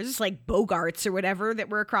bars, like Bogart's or whatever, that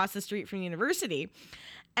were across the street from the university.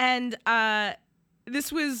 And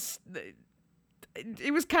this was...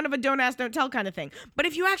 It was kind of a don't ask, don't tell kind of thing. But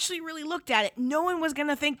if you actually really looked at it, no one was going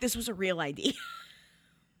to think this was a real ID.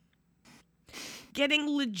 Getting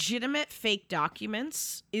legitimate fake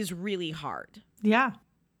documents is really hard. Yeah.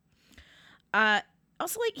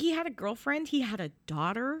 Also, like, he had a girlfriend. He had a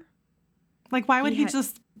daughter. Like, why would he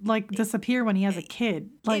just, like, disappear when he has a kid?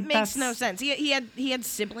 Like, it makes no sense. He had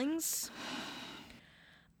siblings.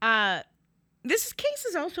 This case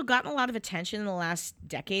has also gotten a lot of attention in the last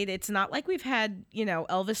decade. It's not like we've had,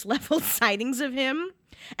 Elvis-level sightings of him.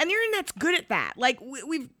 And the internet's good at that. Like,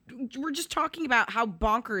 we're just talking about how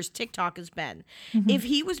bonkers TikTok has been. Mm-hmm. If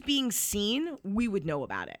he was being seen, we would know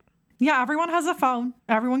about it. Yeah, everyone has a phone.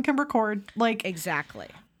 Everyone can record. Like, exactly.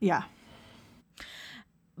 Yeah.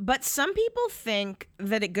 But some people think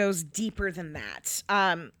that it goes deeper than that.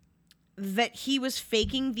 That he was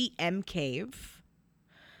faking the M cave.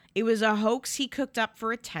 It was a hoax he cooked up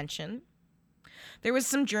for attention. There was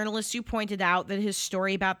some journalists who pointed out that his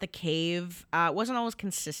story about the cave wasn't always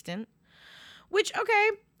consistent. Which, okay,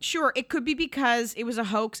 sure, it could be because it was a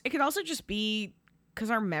hoax. It could also just be because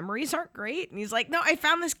our memories aren't great. And he's like, no, I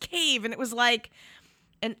found this cave, and it was like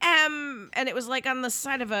an M, and it was like on the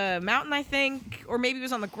side of a mountain, I think, or maybe it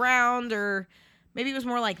was on the ground, or maybe it was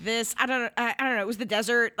more like this. I don't know. It was the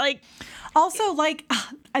desert. Like, also, like,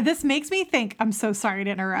 this makes me think. I'm so sorry to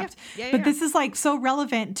interrupt, but this is like so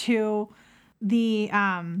relevant to the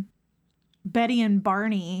Betty and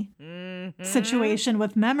Barney situation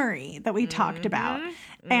with memory that we talked about,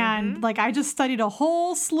 and like I just studied a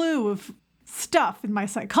whole slew of stuff in my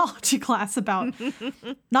psychology class about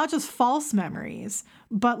not just false memories,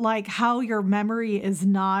 but like how your memory is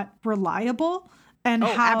not reliable, and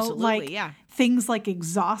how like things like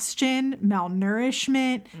exhaustion,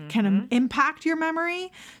 malnourishment can impact your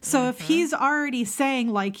memory. So if he's already saying,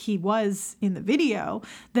 like he was in the video,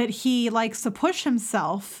 that he likes to push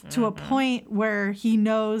himself to a point where he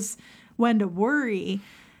knows when to worry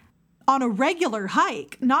on a regular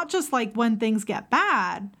hike, not just like when things get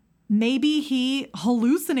bad, maybe he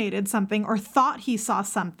hallucinated something or thought he saw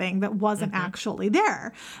something that wasn't actually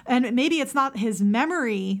there. And maybe it's not his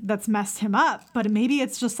memory that's messed him up, but maybe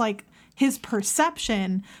it's just like his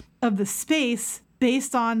perception of the space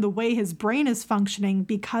based on the way his brain is functioning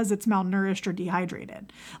because it's malnourished or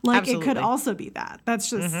dehydrated. Like, it could also be that. That's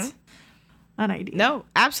just an idea. No,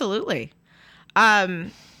 absolutely.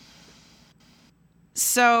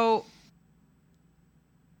 So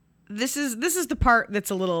this is the part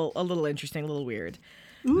that's a little interesting, a little weird.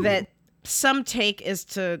 Ooh. That some take is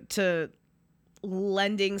to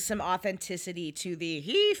lending some authenticity to the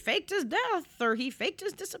he faked his death or he faked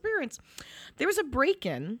his disappearance. There was a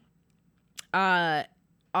break-in on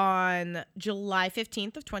July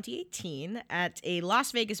 15th of 2018 at a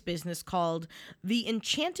Las Vegas business called the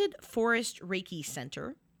Enchanted Forest Reiki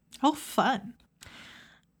Center. Oh, fun.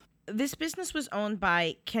 This business was owned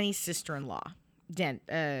by Kenny's sister-in-law,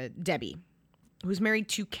 Debbie, who's married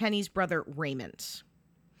to Kenny's brother, Raymond.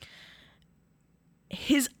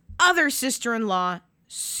 His other sister-in-law,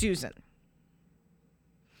 Susan.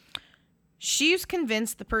 She's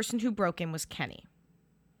convinced the person who broke in was Kenny.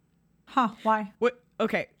 Huh, why? What?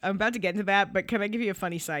 Okay, I'm about to get into that, but can I give you a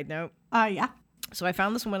funny side note? Yeah. So I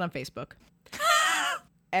found this woman on Facebook.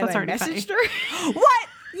 And That's I already messaged funny. her. What?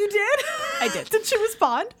 You did? I did. Did she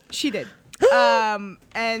respond? She did.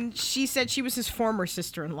 And she said she was his former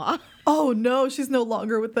sister-in-law. Oh, no. She's no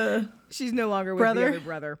longer with the... She's no longer with the other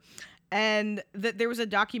brother. And that there was a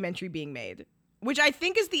documentary being made, which I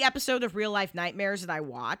think is the episode of Real Life Nightmares that I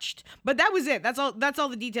watched. But that was it. That's all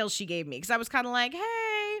the details she gave me. Because I was kind of like,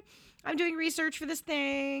 hey, I'm doing research for this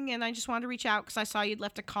thing, and I just wanted to reach out because I saw you'd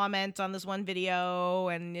left a comment on this one video,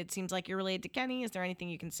 and it seems like you're related to Kenny. Is there anything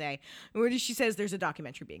you can say? And she says there's a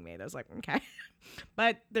documentary being made. I was like, okay.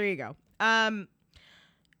 But there you go.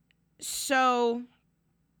 So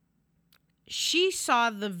she saw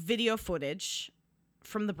the video footage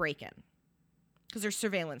from the break-in because there's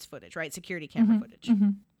surveillance footage, right? Security camera footage. Mm-hmm.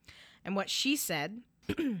 And what she said,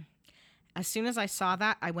 as soon as I saw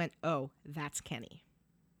that, I went, oh, that's Kenny.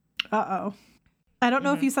 Uh-oh. I don't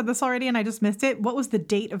know if you said this already and I just missed it. What was the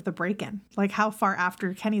date of the break-in? Like, how far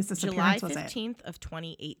after Kenny's disappearance was it? July 15th of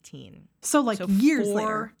 2018. So, years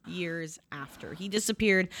later. 4 years after. He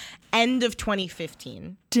disappeared end of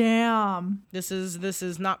 2015. Damn. This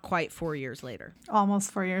is not quite 4 years later.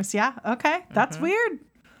 Almost 4 years. Yeah. Okay. That's weird.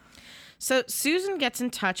 So, Susan gets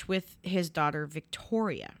in touch with his daughter,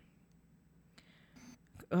 Victoria.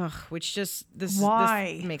 Ugh, which just, this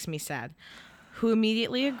makes me sad. Who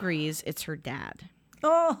immediately agrees it's her dad.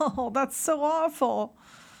 Oh, that's so awful.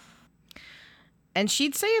 And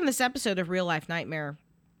she'd say in this episode of Real Life Nightmare,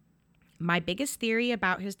 my biggest theory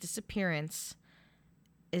about his disappearance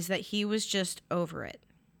is that he was just over it.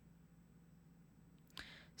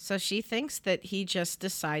 So she thinks that he just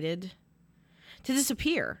decided to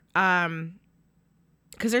disappear.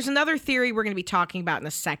 Because there's another theory we're going to be talking about in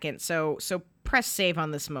a second. So press save on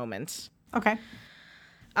this moment. Okay.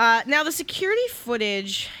 Now, the security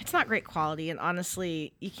footage, it's not great quality, and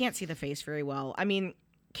honestly, you can't see the face very well. I mean,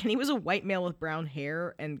 Kenny was a white male with brown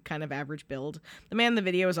hair and kind of average build. The man in the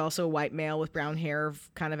video is also a white male with brown hair,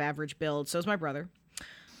 kind of average build. So is my brother.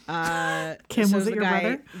 Kim, was it your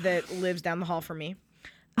brother? That lives down the hall from me.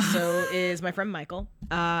 So is my friend Michael.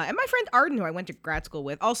 And my friend Arden, who I went to grad school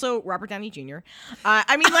with. Also, Robert Downey Jr.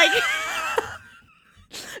 I mean, like...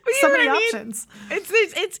 so many options.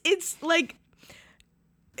 It's like...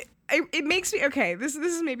 It makes me, okay, this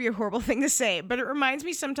is maybe a horrible thing to say, but it reminds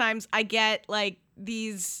me sometimes I get a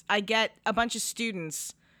bunch of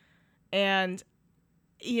students and,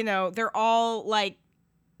 you know, they're all like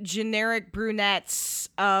generic brunettes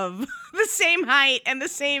of the same height and the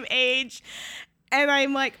same age. And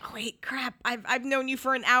I'm like, oh, wait, crap, I've known you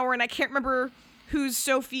for an hour and I can't remember who's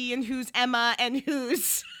Sophie and who's Emma and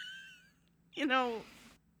who's, you know,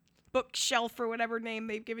 bookshelf or whatever name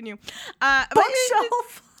they've given you.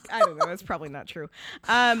 Bookshelf? I don't know. That's probably not true.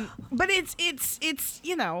 But it's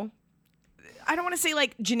you know, I don't want to say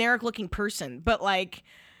like generic looking person, but like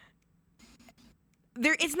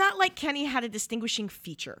it's not like Kenny had a distinguishing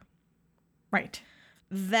feature. Right.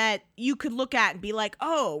 That you could look at and be like,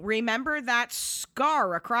 oh, remember that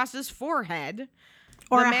scar across his forehead?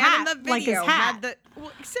 Or the a man hat, in the video like his hat. had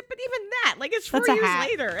except but even that, like it's 4 years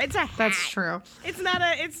later. It's a hat. That's true. It's not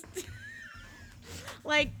it's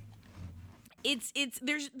like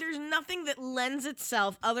there's nothing that lends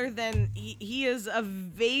itself other than he is a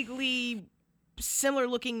vaguely similar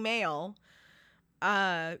looking male,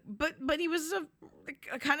 but he was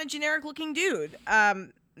a kind of generic looking dude.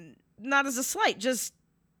 Not as a slight, just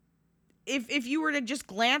if you were to just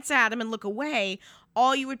glance at him and look away,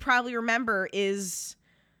 all you would probably remember is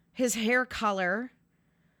his hair color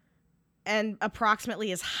and approximately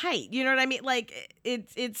his height. You know what I mean? Like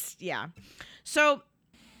it's yeah. So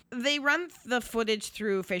they run the footage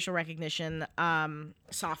through facial recognition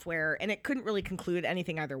software, and it couldn't really conclude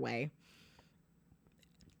anything either way.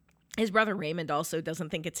 His brother Raymond also doesn't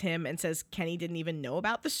think it's him and says Kenny didn't even know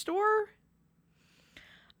about the store.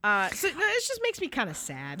 So it just makes me kind of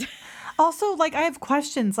sad. Also, like, I have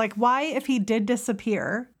questions. Like, why, if he did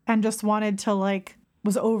disappear and just wanted to, like,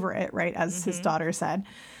 was over it, right, as his daughter said,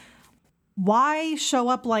 why show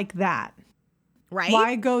up like that? Right?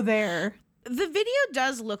 Why go there? The video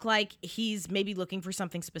does look like he's maybe looking for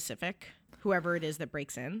something specific, whoever it is that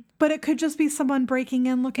breaks in. But it could just be someone breaking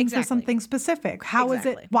in looking for Exactly. something specific. How is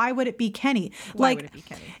Exactly. it? Why would it be Kenny? Why would it be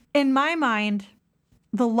Kenny? In my mind,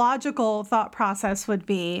 the logical thought process would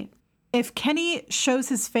be if Kenny shows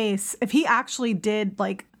his face, if he actually did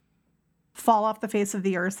like fall off the face of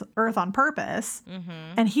the earth on purpose,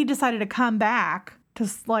 and he decided to come back to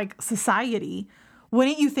like society,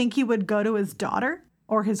 wouldn't you think he would go to his daughter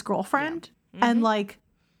or his girlfriend? And like,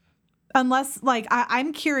 unless like,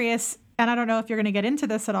 I'm curious, and I don't know if you're going to get into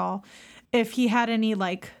this at all, if he had any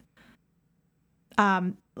like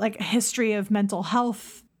history of mental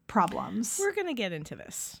health problems. We're going to get into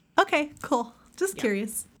this. Okay, cool. Just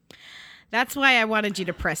curious. That's why I wanted you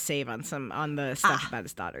to press save on the stuff about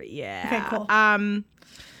his daughter. Yeah. Okay, cool.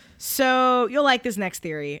 So you'll like this next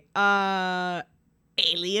theory.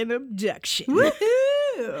 Alien abduction.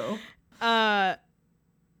 Woohoo!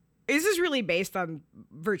 This is really based on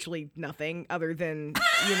virtually nothing other than,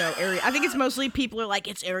 area. I think it's mostly people are like,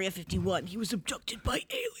 it's Area 51. He was abducted by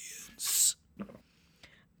aliens.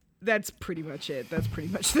 That's pretty much it. That's pretty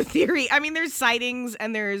much the theory. I mean, there's sightings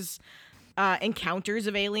and there's encounters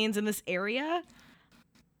of aliens in this area.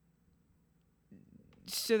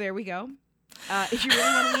 So there we go. If you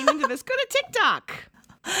really want to lean into this, go to TikTok.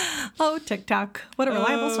 Oh, TikTok. What a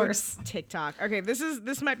reliable source. TikTok. Okay,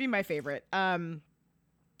 this might be my favorite.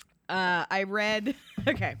 I read,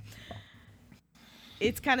 okay.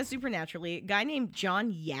 It's kind of supernaturally. A guy named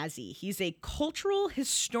John Yazzie. He's a cultural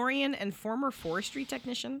historian and former forestry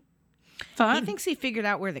technician. Fun. He thinks he figured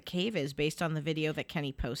out where the cave is based on the video that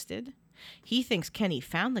Kenny posted. He thinks Kenny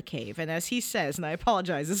found the cave, and as he says, and I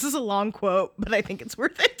apologize, this is a long quote, but I think it's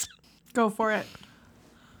worth it. Go for it.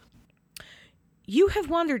 You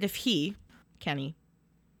have wondered if he, Kenny,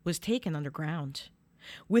 was taken underground.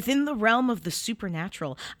 Within the realm of the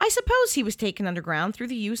supernatural, I suppose he was taken underground through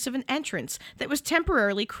the use of an entrance that was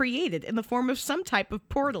temporarily created in the form of some type of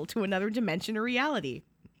portal to another dimension or reality.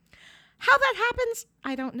 How that happens,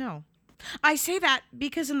 I don't know. I say that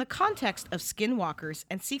because in the context of skinwalkers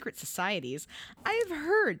and secret societies, I have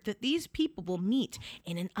heard that these people will meet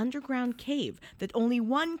in an underground cave that only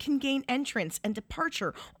one can gain entrance and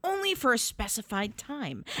departure only for a specified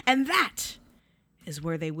time. And that is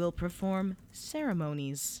where they will perform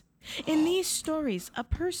ceremonies. In these stories, a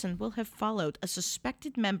person will have followed a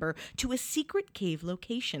suspected member to a secret cave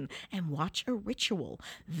location and watch a ritual.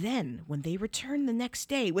 Then, when they return the next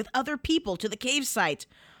day with other people to the cave site,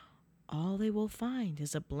 all they will find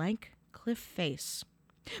is a blank cliff face.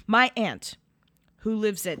 My aunt, who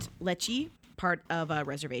lives at Lecce, part of a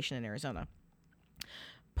reservation in Arizona,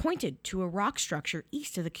 pointed to a rock structure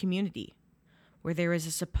east of the community where there is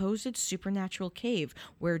a supposed supernatural cave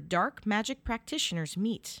where dark magic practitioners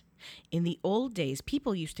meet. In the old days,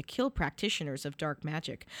 people used to kill practitioners of dark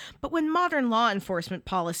magic, but when modern law enforcement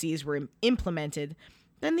policies were implemented,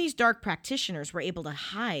 then these dark practitioners were able to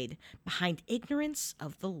hide behind ignorance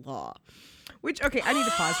of the law. Which, okay, I need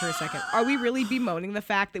to pause for a second. Are we really bemoaning the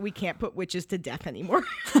fact that we can't put witches to death anymore?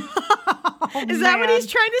 Is that what he's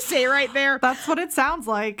trying to say right there? That's what it sounds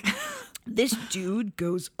like. This dude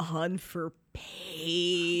goes on for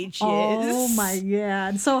pages. Oh my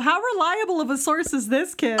God. So how reliable of a source is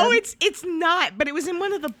this, kid? Oh, it's not, but it was in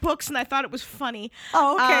one of the books and I thought it was funny.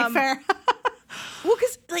 Oh, okay, fair. Well,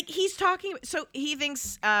 because like he's talking, so he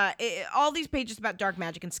thinks all these pages about dark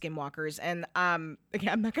magic and skinwalkers, and okay,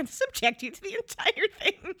 I'm not going to subject you to the entire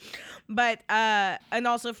thing, but and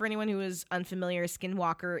also for anyone who is unfamiliar, a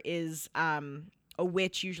skinwalker is a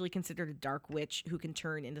witch, usually considered a dark witch, who can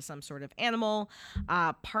turn into some sort of animal,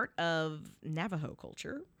 part of Navajo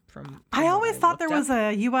culture. From I always thought there was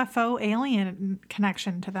a a UFO alien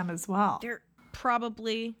connection to them as well. There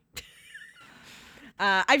probably.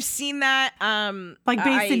 I've seen that. Like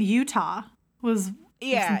based in Utah was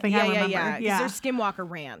something I remember. Yeah. There's Skinwalker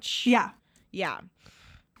Ranch. Yeah. Yeah.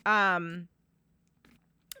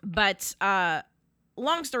 But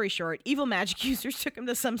long story short, evil magic users took him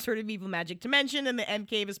to some sort of evil magic dimension, and the M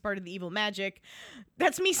cave is part of the evil magic.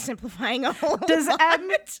 That's me simplifying a whole Does lot. M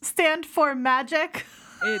stand for magic?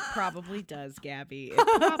 It probably does, Gabby. It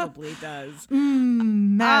probably does.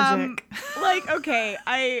 Magic. Okay,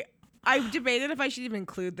 I debated if I should even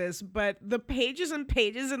include this, but the pages and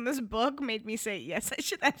pages in this book made me say, yes, I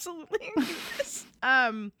should absolutely include this.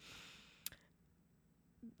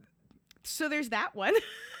 So there's that one.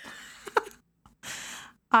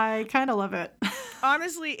 I kind of love it.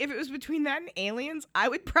 Honestly, if it was between that and aliens, I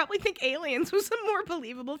would probably think aliens was a more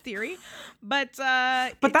believable theory. But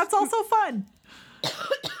that's also fun.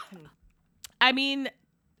 I mean,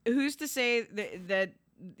 who's to say that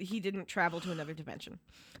he didn't travel to another dimension?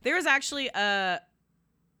 There was actually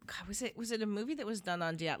was it a movie that was done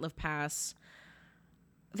on Dyatlov Pass?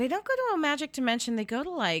 They don't go to a magic dimension. They go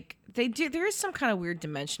to there is some kind of weird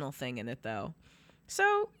dimensional thing in it though.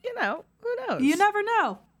 So, who knows? You never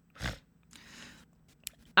know.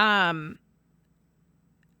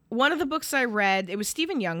 One of the books I read, it was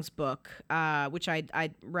Stephen Young's book, which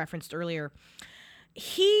I referenced earlier.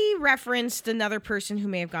 He referenced another person who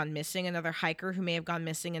may have gone missing, another hiker who may have gone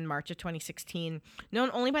missing in March of 2016, known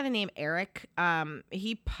only by the name Eric.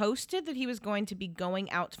 He posted that he was going to be going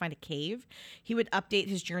out to find a cave. He would update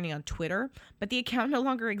his journey on Twitter, but the account no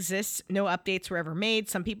longer exists. No updates were ever made.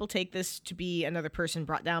 Some people take this to be another person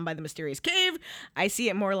brought down by the mysterious cave. I see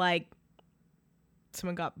it more like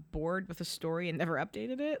someone got bored with a story and never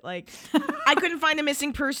updated it. I couldn't find a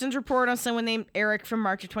missing persons report on someone named Eric from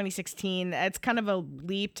March of 2016. It's kind of a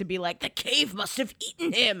leap to be like, the cave must have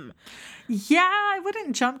eaten him. Yeah, I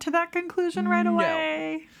wouldn't jump to that conclusion right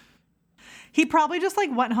away. He probably just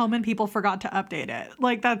went home and people forgot to update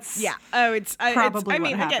it. That's it's probably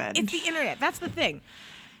what again, happened. it's the internet. That's the thing.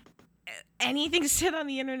 Anything said on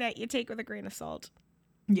the internet, you take with a grain of salt.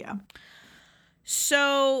 Yeah.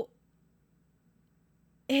 So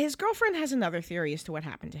his girlfriend has another theory as to what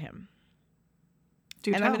happened to him.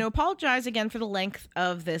 I'm going to apologize again for the length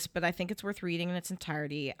of this, but I think it's worth reading in its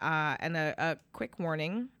entirety. And a quick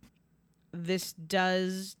warning, this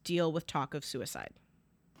does deal with talk of suicide.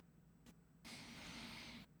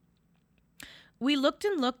 We looked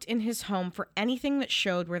and looked in his home for anything that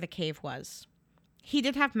showed where the cave was. He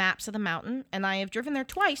did have maps of the mountain, and I have driven there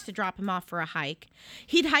twice to drop him off for a hike.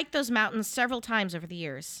 He'd hiked those mountains several times over the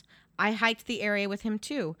years. I hiked the area with him,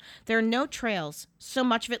 too. There are no trails. So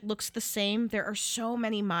much of it looks the same. There are so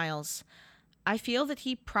many miles. I feel that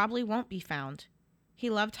he probably won't be found. He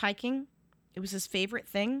loved hiking. It was his favorite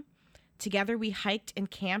thing. Together we hiked and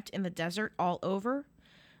camped in the desert all over.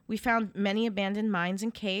 We found many abandoned mines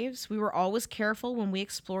and caves. We were always careful when we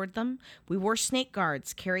explored them. We wore snake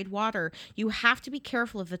guards, carried water. You have to be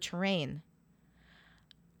careful of the terrain.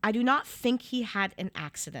 I do not think he had an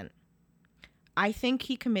accident. I think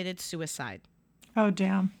he committed suicide. Oh,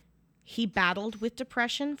 damn. He battled with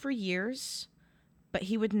depression for years, but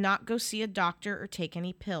he would not go see a doctor or take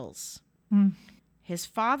any pills. His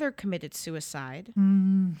father committed suicide.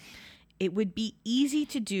 It would be easy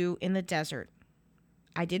to do in the desert.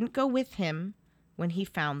 I didn't go with him when he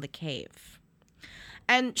found the cave.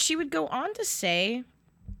 And she would go on to say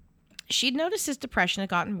she'd noticed his depression had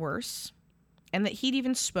gotten worse and that he'd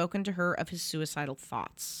even spoken to her of his suicidal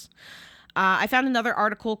thoughts. I found another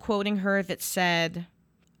article quoting her that said,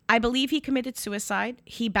 I believe he committed suicide.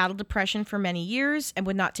 He battled depression for many years and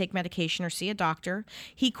would not take medication or see a doctor.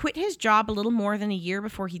 He quit his job a little more than a year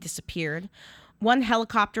before he disappeared. One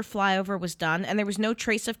helicopter flyover was done, and there was no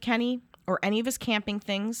trace of Kenny or any of his camping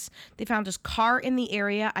things. They found his car in the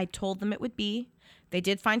area I told them it would be. They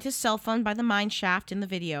did find his cell phone by the mine shaft in the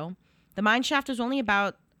video. The mine shaft was only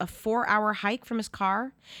about a 4-hour hike from his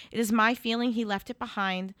car. It is my feeling he left it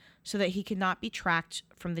behind so that he could not be tracked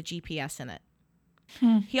from the GPS in it.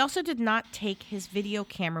 He also did not take his video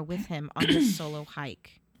camera with him on this solo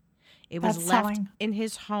hike. It was left in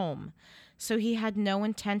his home, so he had no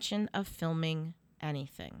intention of filming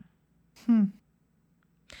anything.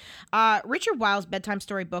 Richard Weil's bedtime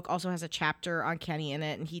story book also has a chapter on Kenny in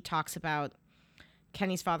it, and he talks about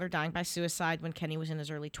Kenny's father dying by suicide when Kenny was in his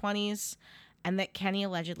early 20s, and that Kenny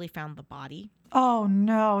allegedly found the body. Oh,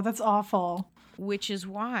 no, that's awful. Which is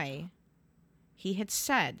why he had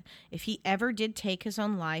said if he ever did take his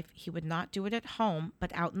own life, he would not do it at home,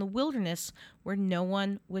 but out in the wilderness where no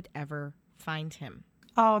one would ever find him.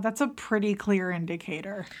 Oh, that's a pretty clear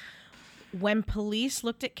indicator. When police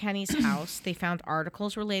looked at Kenny's house, they found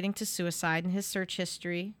articles relating to suicide in his search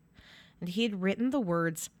history, and he had written the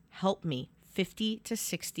words, "Help me," 50 to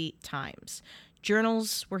 60 times.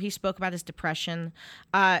 Journals where he spoke about his depression.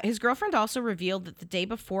 His girlfriend also revealed that the day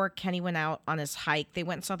before Kenny went out on his hike, they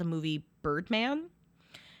went and saw the movie Birdman.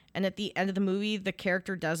 And at the end of the movie, the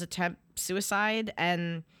character does attempt suicide.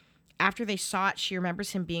 And after they saw it, she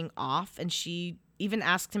remembers him being off. And she even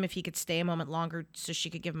asked him if he could stay a moment longer so she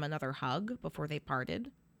could give him another hug before they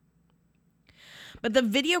parted. But the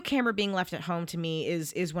video camera being left at home to me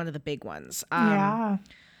is one of the big ones. Yeah.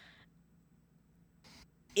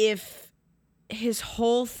 If his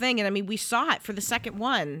whole thing, and I mean, we saw it for the second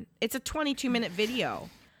one, it's a 22-minute video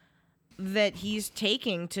that he's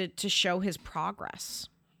taking to show his progress.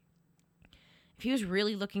 If he was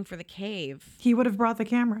really looking for the cave, he would have brought the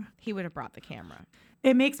camera. He would have brought the camera.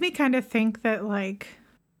 It makes me kind of think that,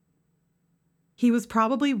 he was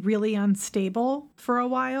probably really unstable for a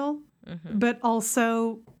while, but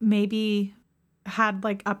also maybe had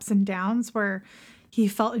like ups and downs where he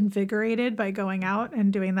felt invigorated by going out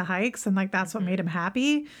and doing the hikes, and like that's what made him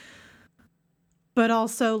happy. But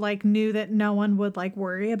also like knew that no one would like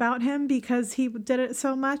worry about him because he did it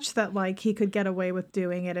so much that like he could get away with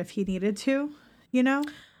doing it if he needed to, you know?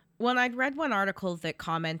 Well, I'd read one article that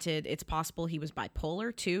commented it's possible he was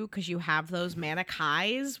bipolar too, because you have those manic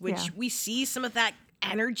highs, which we see some of that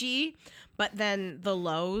energy, but then the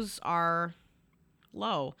lows are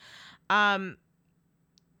low.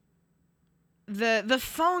 The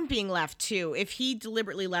phone being left too, if he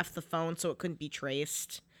deliberately left the phone so it couldn't be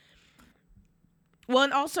traced. Well,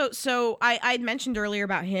 and also, so I'd mentioned earlier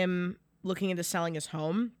about him looking into selling his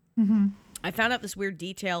home. I found out this weird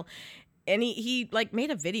detail, and he like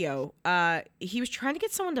made a video. He was trying to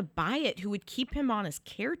get someone to buy it who would keep him on as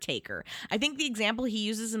caretaker. I think the example he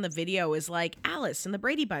uses in the video is like Alice in the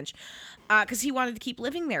Brady Bunch, because he wanted to keep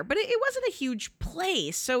living there. But it wasn't a huge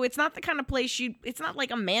place, so it's not the kind of place it's not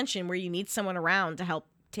like a mansion where you need someone around to help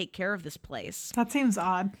take care of this place. That seems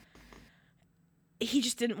odd. He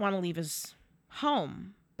just didn't want to leave his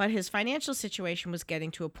home, but his financial situation was getting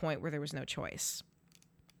to a point where there was no choice.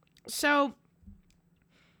 So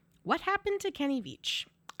what happened to Kenny Veach?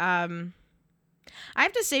 I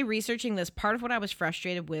have to say, researching this, part of what I was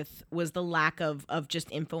frustrated with was the lack of just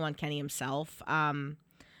info on Kenny himself, and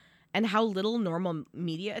how little normal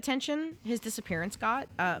media attention his disappearance got.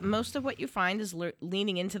 Most of what you find is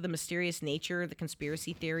leaning into the mysterious nature, the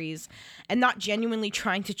conspiracy theories, and not genuinely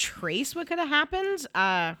trying to trace what could have happened.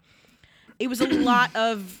 It was a lot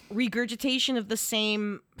of regurgitation of the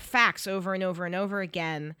same facts over and over and over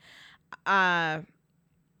again,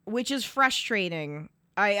 which is frustrating.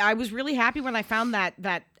 I was really happy when I found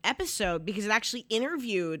that episode, because it actually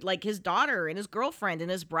interviewed like his daughter and his girlfriend and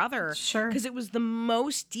his brother. Sure. Because it was the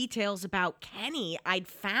most details about Kenny I'd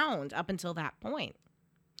found up until that point.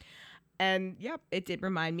 And yep, it did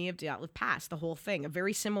remind me of The Outlive Past, the whole thing. A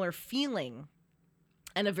very similar feeling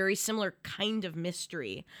and a very similar kind of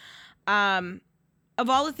mystery. Of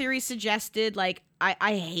all the theories suggested, like,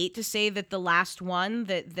 I hate to say that the last one,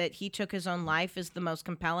 that he took his own life, is the most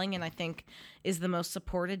compelling and I think is the most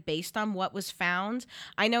supported based on what was found.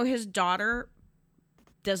 I know his daughter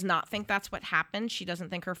does not think that's what happened. She doesn't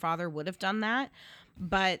think her father would have done that.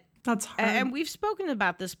 But that's hard. And we've spoken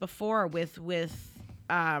about this before with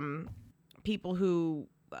people who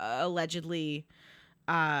allegedly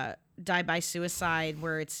die by suicide,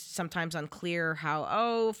 where it's sometimes unclear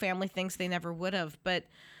how, family thinks they never would have. But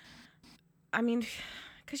I mean,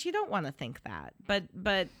 because you don't want to think that,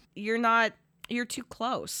 but you're too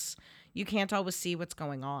close. You can't always see what's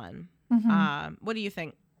going on. What do you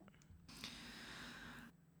think?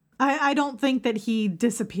 I don't think that he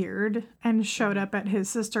disappeared and showed up at his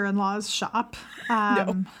sister-in-law's shop.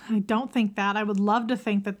 No. I don't think that. I would love to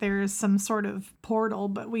think that there is some sort of portal,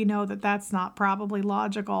 but we know that that's not probably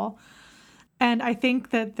logical. And I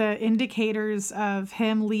think that the indicators of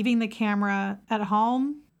him leaving the camera at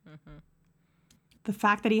home, the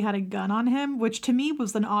fact that he had a gun on him, which to me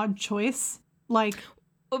was an odd choice. Like,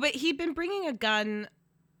 well, but he'd been bringing a gun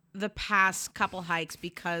the past couple hikes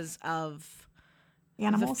because of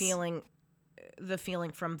animals. The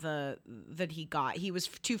feeling from that he got. He was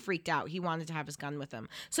too freaked out. He wanted to have his gun with him.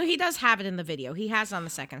 So he does have it in the video. He has on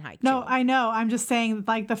the second hike. No, too. I know. I'm just saying,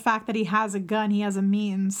 like, the fact that he has a gun, he has a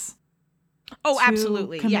means. Oh,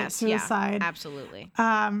 absolutely. Yes. Suicide. Yeah, absolutely.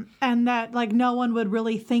 And that, like, no one would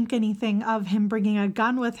really think anything of him bringing a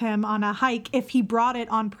gun with him on a hike if he brought it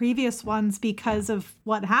on previous ones because of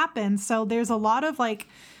what happened. So there's a lot of, like,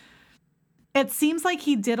 it seems like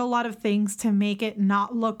he did a lot of things to make it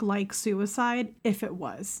not look like suicide if it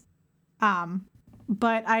was.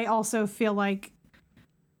 But I also feel like,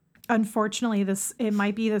 unfortunately, it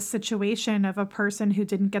might be the situation of a person who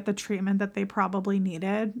didn't get the treatment that they probably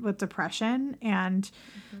needed with depression, and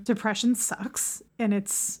depression sucks, and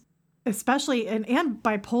it's especially and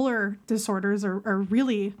bipolar disorders are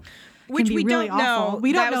really, which can be we really don't awful. know.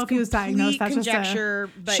 We don't That know was if he was diagnosed. That's conjecture,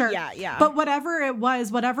 just but sure. yeah. But whatever it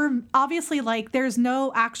was, obviously, like, there's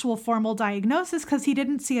no actual formal diagnosis because he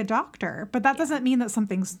didn't see a doctor. But that doesn't mean that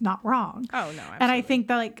something's not wrong. Oh no, absolutely. And I think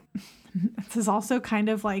that, like, this is also kind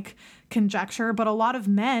of like conjecture, but a lot of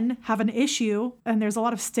men have an issue, and there's a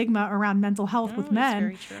lot of stigma around mental health with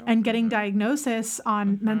men and getting diagnosis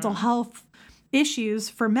on mental health issues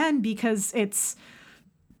for men, because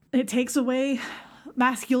it takes away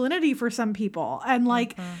masculinity for some people, and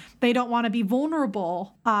like they don't want to be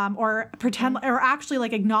vulnerable or pretend or actually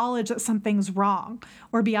like acknowledge that something's wrong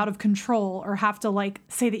or be out of control or have to like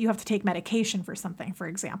say that you have to take medication for something, for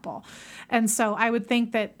example. And so I would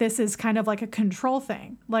think that this is kind of like a control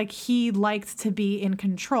thing. Like he liked to be in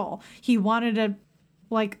control. He wanted to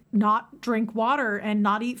like not drink water and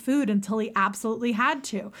not eat food until he absolutely had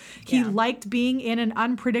to. He liked being in an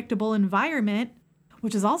unpredictable environment,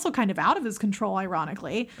 which is also kind of out of his control,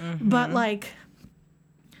 ironically. But like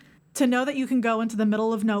to know that you can go into the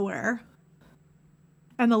middle of nowhere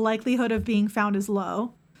and the likelihood of being found is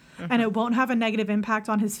low and it won't have a negative impact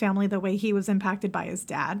on his family the way he was impacted by his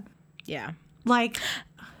dad. Yeah. Like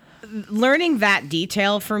learning that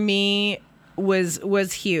detail for me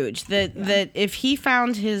was huge. That if he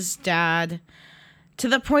found his dad to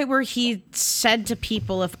the point where he said to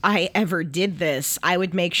people, if I ever did this, I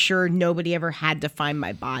would make sure nobody ever had to find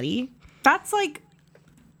my body. That's like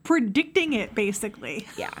predicting it, basically.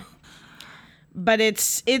 Yeah. But it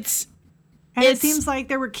seems like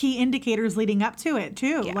there were key indicators leading up to it,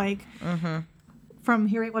 too. Yeah. Like from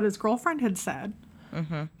hearing what his girlfriend had said.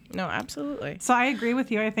 No, absolutely. So I agree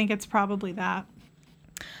with you. I think it's probably that.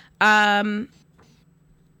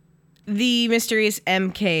 The mysterious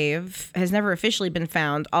M cave has never officially been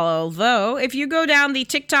found, although if you go down the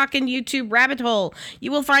TikTok and YouTube rabbit hole,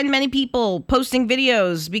 you will find many people posting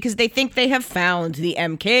videos because they think they have found the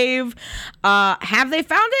M cave. Have they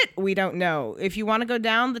found it? We don't know. If you want to go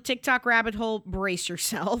down the TikTok rabbit hole, brace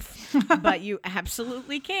yourself, but you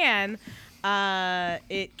absolutely can.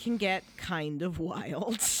 It can get kind of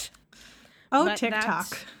wild. Oh,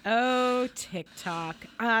 TikTok. TikTok.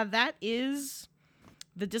 That is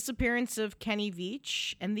the disappearance of Kenny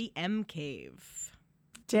Veach and the M Cave.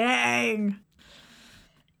 Dang.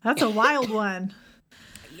 That's a wild one.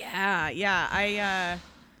 Yeah.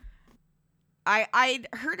 I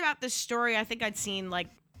heard about this story. I think I'd seen like,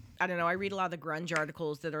 I don't know, I read a lot of the grunge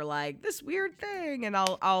articles that are like this weird thing, and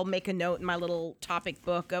I'll make a note in my little topic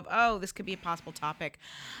book of, oh, this could be a possible topic.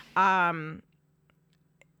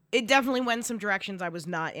 It definitely went some directions I was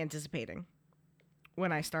not anticipating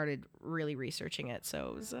when I started really researching it. So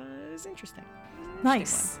it was interesting.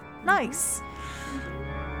 Nice.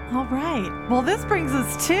 All right. Well, this brings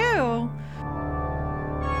us to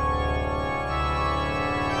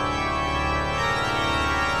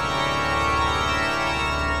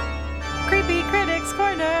Creepy Critics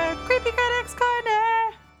Corner. Creepy Critics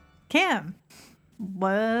Corner. Kim,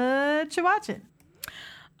 what you watching?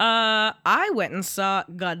 I went and saw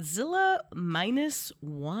Godzilla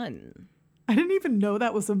 -1. I didn't even know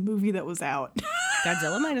that was a movie that was out.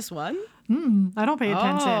 Godzilla -1? I don't pay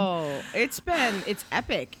attention. Oh, it's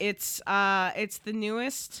epic. It's the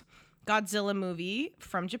newest Godzilla movie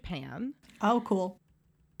from Japan. Oh, cool.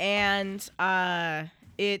 And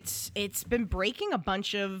it's been breaking a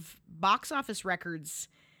bunch of box office records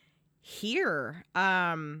here.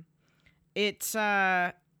 It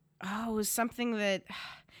was something that,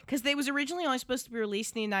 because they was originally only supposed to be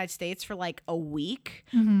released in the United States for like a week,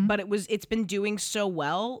 but it's been doing so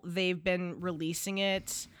well, they've been releasing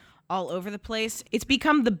it all over the place. It's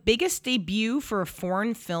become the biggest debut for a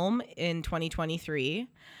foreign film in 2023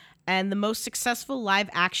 and the most successful live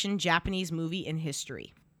action Japanese movie in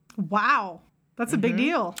history. Wow. That's a big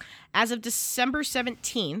deal. As of December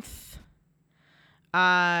 17th,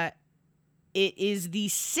 it is the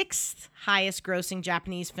 6th highest grossing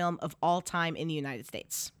Japanese film of all time in the United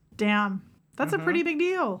States. Damn. That's a pretty big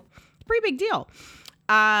deal. It's a pretty big deal.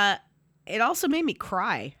 It also made me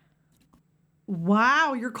cry.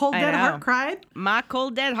 Wow. Your cold, dead heart cried? My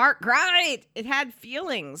cold, dead heart cried. It had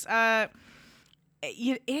feelings.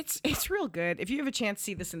 It's real good. If you have a chance to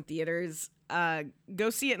see this in theaters, go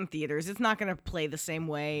see it in theaters. It's not going to play the same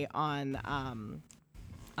way on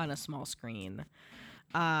a small screen.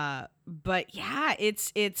 But yeah,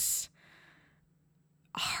 it's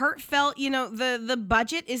heartfelt. You know, the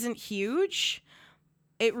budget isn't huge.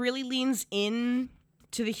 It really leans in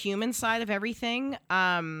to the human side of everything.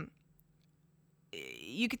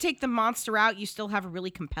 You could take the monster out, you still have a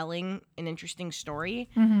really compelling and interesting story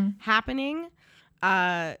happening.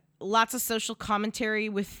 Lots of social commentary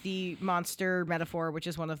with the monster metaphor, which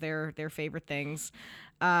is one of their favorite things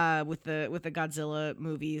with the Godzilla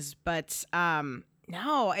movies. But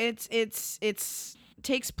no, it's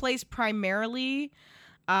takes place primarily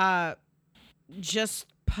just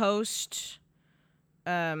post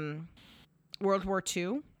World War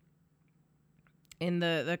II. In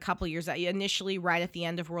the couple years that initially right at the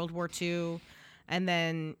end of World War II, and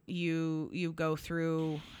then you go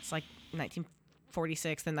through, it's like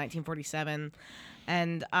 1946 then 1947,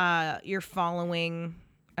 and you're following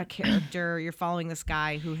a character. You're following this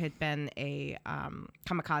guy who had been a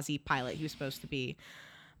kamikaze pilot. He was supposed to be,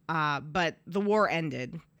 but the war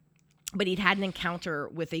ended. But he'd had an encounter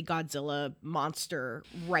with a Godzilla monster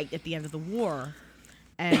right at the end of the war,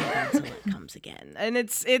 and Godzilla comes again. And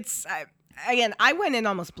it's again, I went in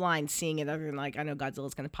almost blind seeing it, other than like, I know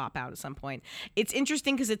Godzilla's going to pop out at some point. It's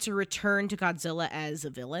interesting because it's a return to Godzilla as a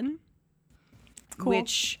villain, cool.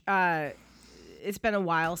 Which it's been a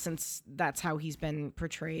while since that's how he's been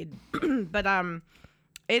portrayed. But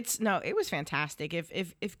it was fantastic.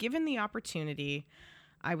 If given the opportunity,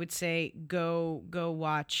 I would say go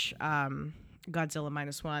watch Godzilla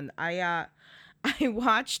 -1.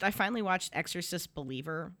 I finally watched Exorcist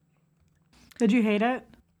Believer. Did you hate it?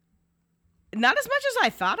 Not as much as I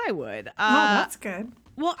thought I would. Oh, that's good.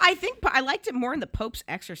 Well, I think I liked it more in The Pope's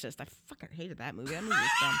Exorcist. I fucking hated that movie. That movie was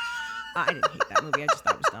dumb. I didn't hate that movie. I just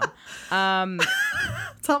thought it was dumb.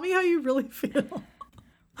 Tell me how you really feel.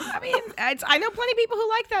 I mean, I know plenty of people who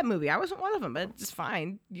like that movie. I wasn't one of them, but it's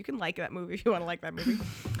fine. You can like that movie if you want to like that movie. No,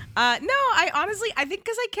 I think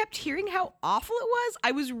because I kept hearing how awful it was,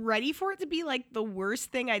 I was ready for it to be like the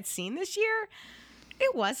worst thing I'd seen this year.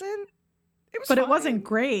 It wasn't. It was but fine. It wasn't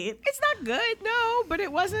great. It's not good, no, but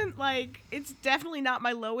it wasn't like, it's definitely not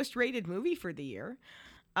my lowest rated movie for the year.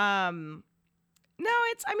 No,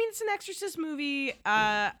 it's an Exorcist movie.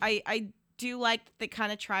 I do like that they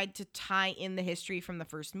kind of tried to tie in the history from the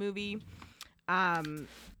first movie.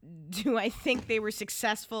 Do I think they were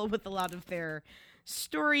successful with a lot of their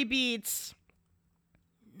story beats?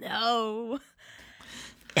 No.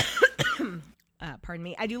 Pardon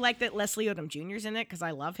me. I do like that Leslie Odom Jr.'s in it because I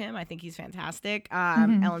love him. I think he's fantastic.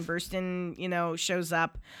 Ellen Burstyn, shows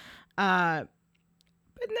up. But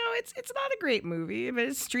no, it's not a great movie. But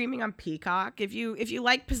it's streaming on Peacock. If you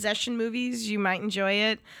like possession movies, you might enjoy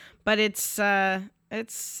it. But it's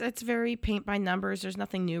very paint by numbers. There's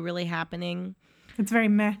nothing new really happening. It's very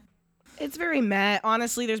meh. It's very meh.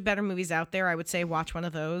 Honestly, there's better movies out there. I would say watch one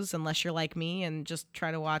of those unless you're like me and just try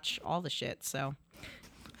to watch all the shit. So.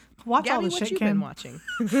 Watch Gabby, all the what shit, you Kim. been watching?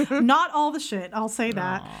 Not all the shit, I'll say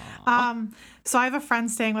that. So I have a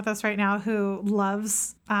friend staying with us right now who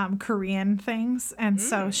loves Korean things. And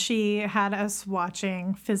so she had us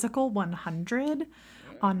watching Physical 100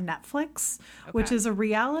 on Netflix, which is a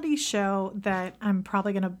reality show that I'm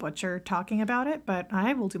probably going to butcher talking about it, but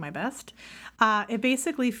I will do my best. It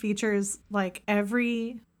basically features like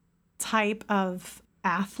every type of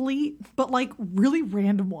athlete, but like really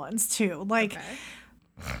random ones too. Like,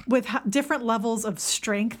 with different levels of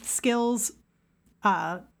strength skills,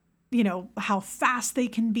 how fast they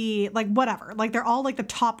can be, like whatever. Like they're all like the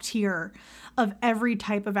top tier of every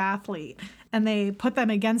type of athlete. And they put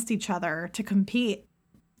them against each other to compete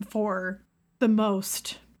for the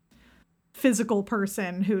most physical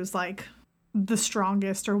person who's like the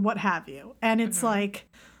strongest or what have you. And it's like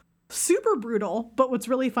super brutal, but what's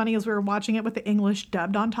really funny is we were watching it with the English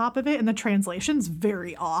dubbed on top of it, and the translation's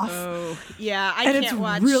very off. Oh, yeah, it's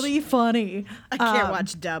really funny. I can't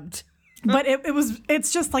watch dubbed. But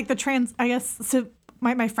it's just like I guess, so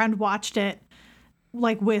my friend watched it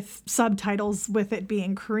like with subtitles with it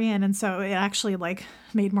being Korean, and so it actually like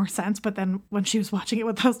made more sense. But then when she was watching it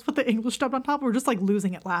with us with the English dubbed on top, we were just like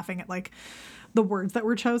losing it laughing at like the words that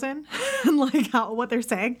were chosen and like what they're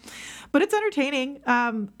saying. But it's entertaining.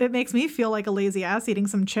 It makes me feel like a lazy ass eating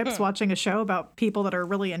some chips watching a show about people that are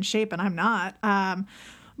really in shape and I'm not.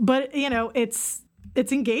 But it's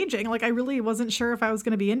engaging. Like I really wasn't sure if I was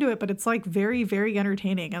going to be into it, but it's like very, very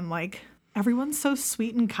entertaining, and like everyone's so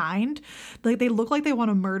sweet and kind. Like they look like they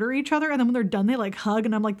want to murder each other, and then when they're done they like hug,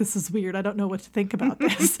 and I'm like, this is weird. I don't know what to think about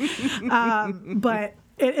this. But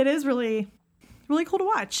it is really cool to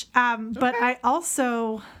watch. But I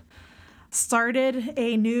also started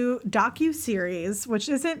a new docu-series, which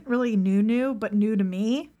isn't really new, but new to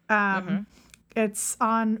me. It's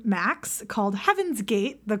on Max called Heaven's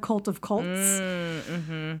Gate, The Cult of Cults.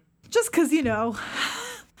 Just because,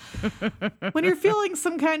 when you're feeling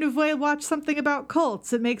some kind of way, watch something about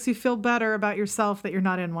cults. It makes you feel better about yourself that you're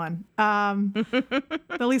not in one.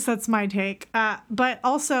 At least that's my take. But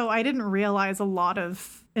also, I didn't realize a lot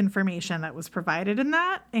of information that was provided in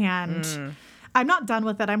that. And I'm not done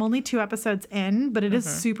with it. I'm only 2 episodes in, but it is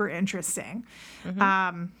super interesting.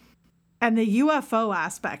 And the UFO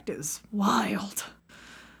aspect is wild.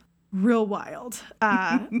 Real wild.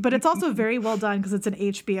 But it's also very well done because it's an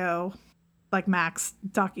HBO like Max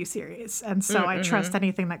docuseries. And so I trust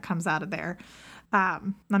anything that comes out of there.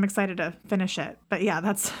 I'm excited to finish it. But yeah,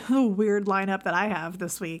 that's a weird lineup that I have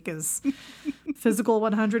this week is Physical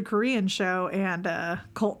 100 Korean show and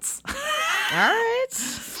cults. All right.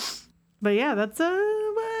 But yeah, that's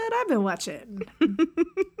what I've been watching.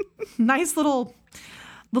 nice little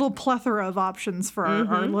plethora of options for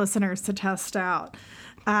our listeners to test out.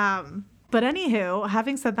 But anywho,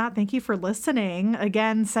 having said that, thank you for listening.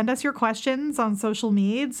 Again, send us your questions on social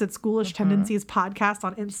medias. It's Ghoulish Tendencies Podcast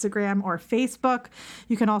on Instagram or Facebook.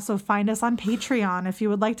 You can also find us on Patreon if you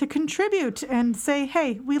would like to contribute and say,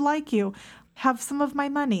 hey, we like you. Have some of my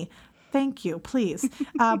money. Thank you, please.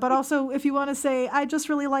 But also, if you want to say, I just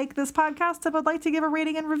really like this podcast, I would like to give a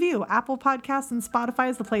rating and review. Apple Podcasts and Spotify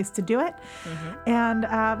is the place to do it. And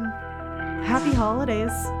happy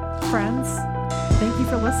holidays, friends. Thank you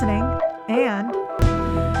for listening. And